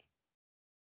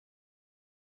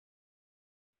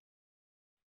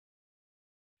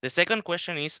 The second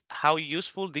question is, how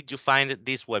useful did you find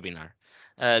this webinar?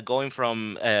 Going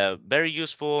from very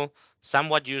useful,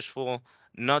 somewhat useful,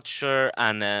 not sure,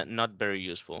 and not very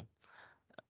useful.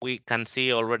 We can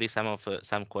see already some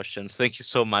questions. Thank you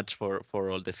so much for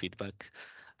all the feedback.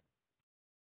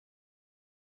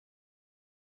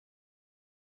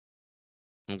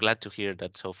 I'm glad to hear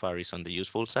that so far is on the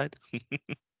useful side.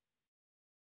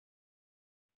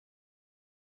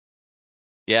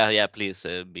 Yeah, please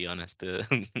be honest.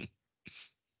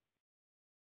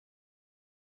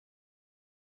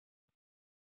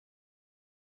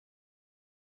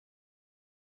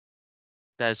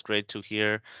 That's great to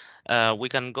hear. We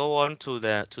can go on to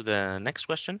the next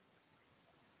question.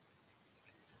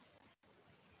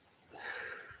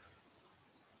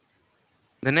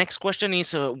 The next question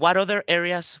is, what other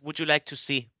areas would you like to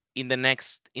see in the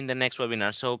next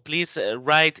webinar? So please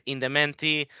write in the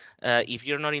Menti. If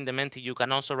you're not in the Menti, you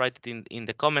can also write it in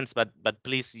the comments, but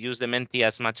please use the Menti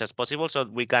as much as possible so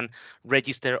we can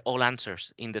register all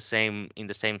answers in the same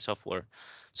software.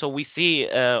 So we see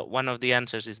one of the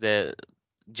answers is the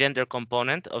gender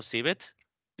component of CBIT.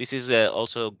 This is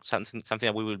also something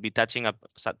that we will be touching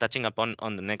upon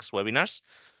on the next webinars.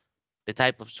 The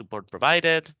type of support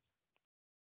provided,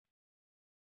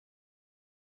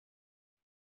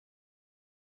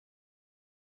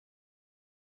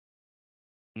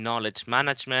 knowledge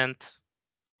management.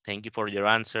 Thank you for your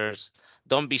answers.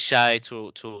 Don't be shy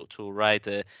to write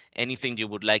anything you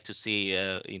would like to see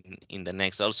in the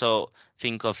next. Also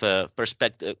think of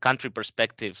country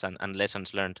perspectives and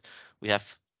lessons learned. We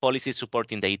have policy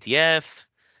support in the ETF,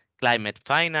 climate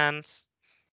finance,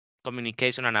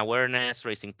 communication and awareness,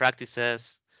 raising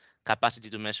practices, capacity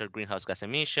to measure greenhouse gas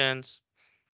emissions,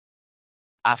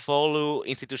 AFOLU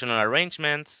institutional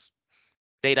arrangements,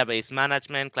 database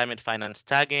management, climate finance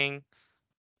tagging,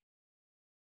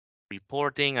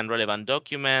 reporting and relevant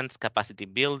documents, capacity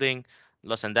building,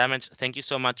 loss and damage. Thank you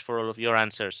so much for all of your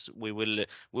answers. We will,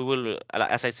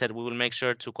 as I said, we will make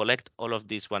sure to collect all of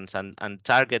these ones and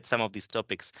target some of these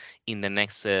topics in the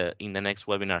next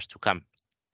webinars to come.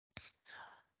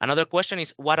 Another question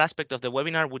is, what aspect of the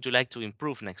webinar would you like to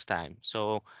improve next time?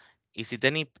 So is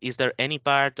there any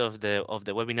part of the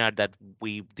webinar that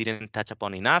we didn't touch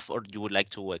upon enough, or you would like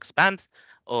to expand,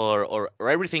 or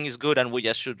everything is good and we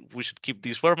should keep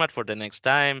this format for the next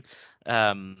time?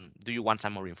 Do you want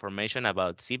some more information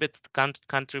about CBIT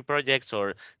country projects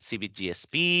or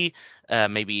CBIT-GSP,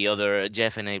 maybe other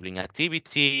Jeff enabling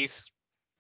activities?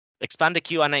 Expand the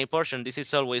Q&A portion. This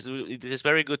is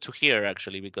very good to hear,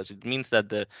 actually, because it means that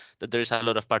there is a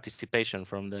lot of participation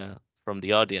from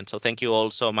the audience. So thank you all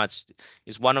so much.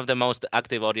 It's one of the most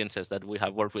active audiences that we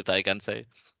have worked with, I can say.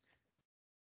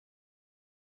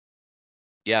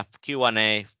 Yeah,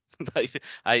 Q&A.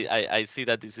 I see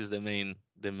that this is the main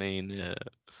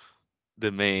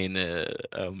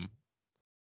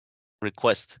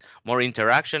request. More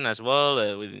interaction as well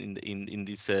in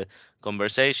these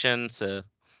conversations.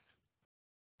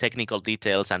 Technical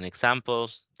details and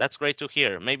examples. That's great to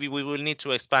hear. Maybe we will need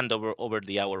to expand over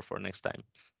the hour for next time.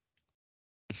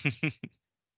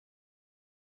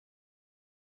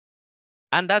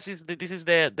 And this is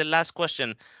the last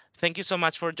question. Thank you so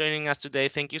much for joining us today.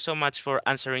 Thank you so much for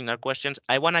answering our questions.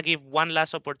 I want to give one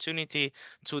last opportunity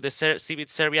to the CBIT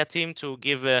Serbia team to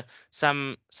give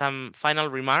some final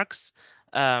remarks.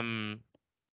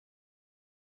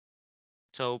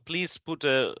 So please put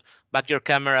back your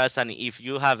cameras, and if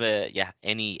you have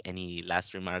any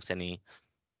last remarks, any.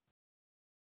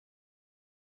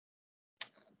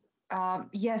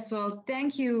 Yes, well,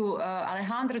 thank you,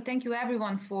 Alejandro. Thank you,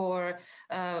 everyone, for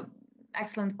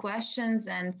excellent questions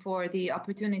and for the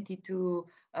opportunity to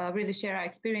really share our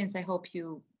experience. I hope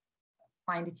you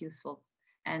find it useful.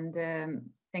 And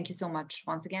thank you so much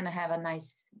once again. Have a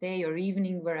nice day or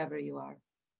evening wherever you are.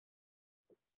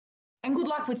 And good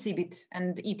luck with CBIT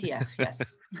and ETF.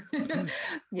 Yes.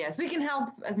 Yes, we can help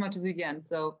as much as we can.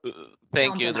 So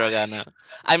thank you, Dragana.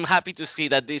 I'm happy to see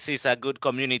that this is a good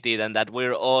community and that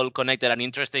we're all connected and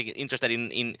interested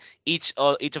in each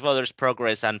of others'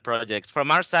 progress and projects. From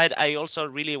our side, I also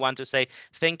really want to say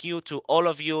thank you to all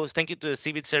of you. Thank you to the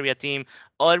CBIT Serbia team,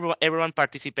 everyone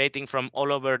participating from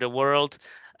all over the world.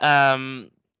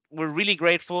 We're really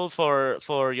grateful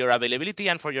for your availability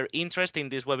and for your interest in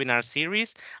this webinar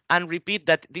series, and repeat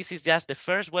that this is just the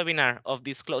first webinar of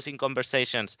these closing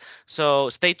conversations. So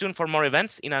stay tuned for more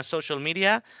events in our social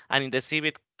media and in the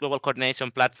CBIT Global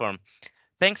Coordination platform.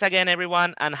 Thanks again,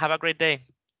 everyone, and have a great day.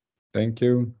 Thank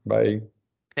you. Bye.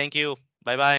 Thank you. Bye-bye.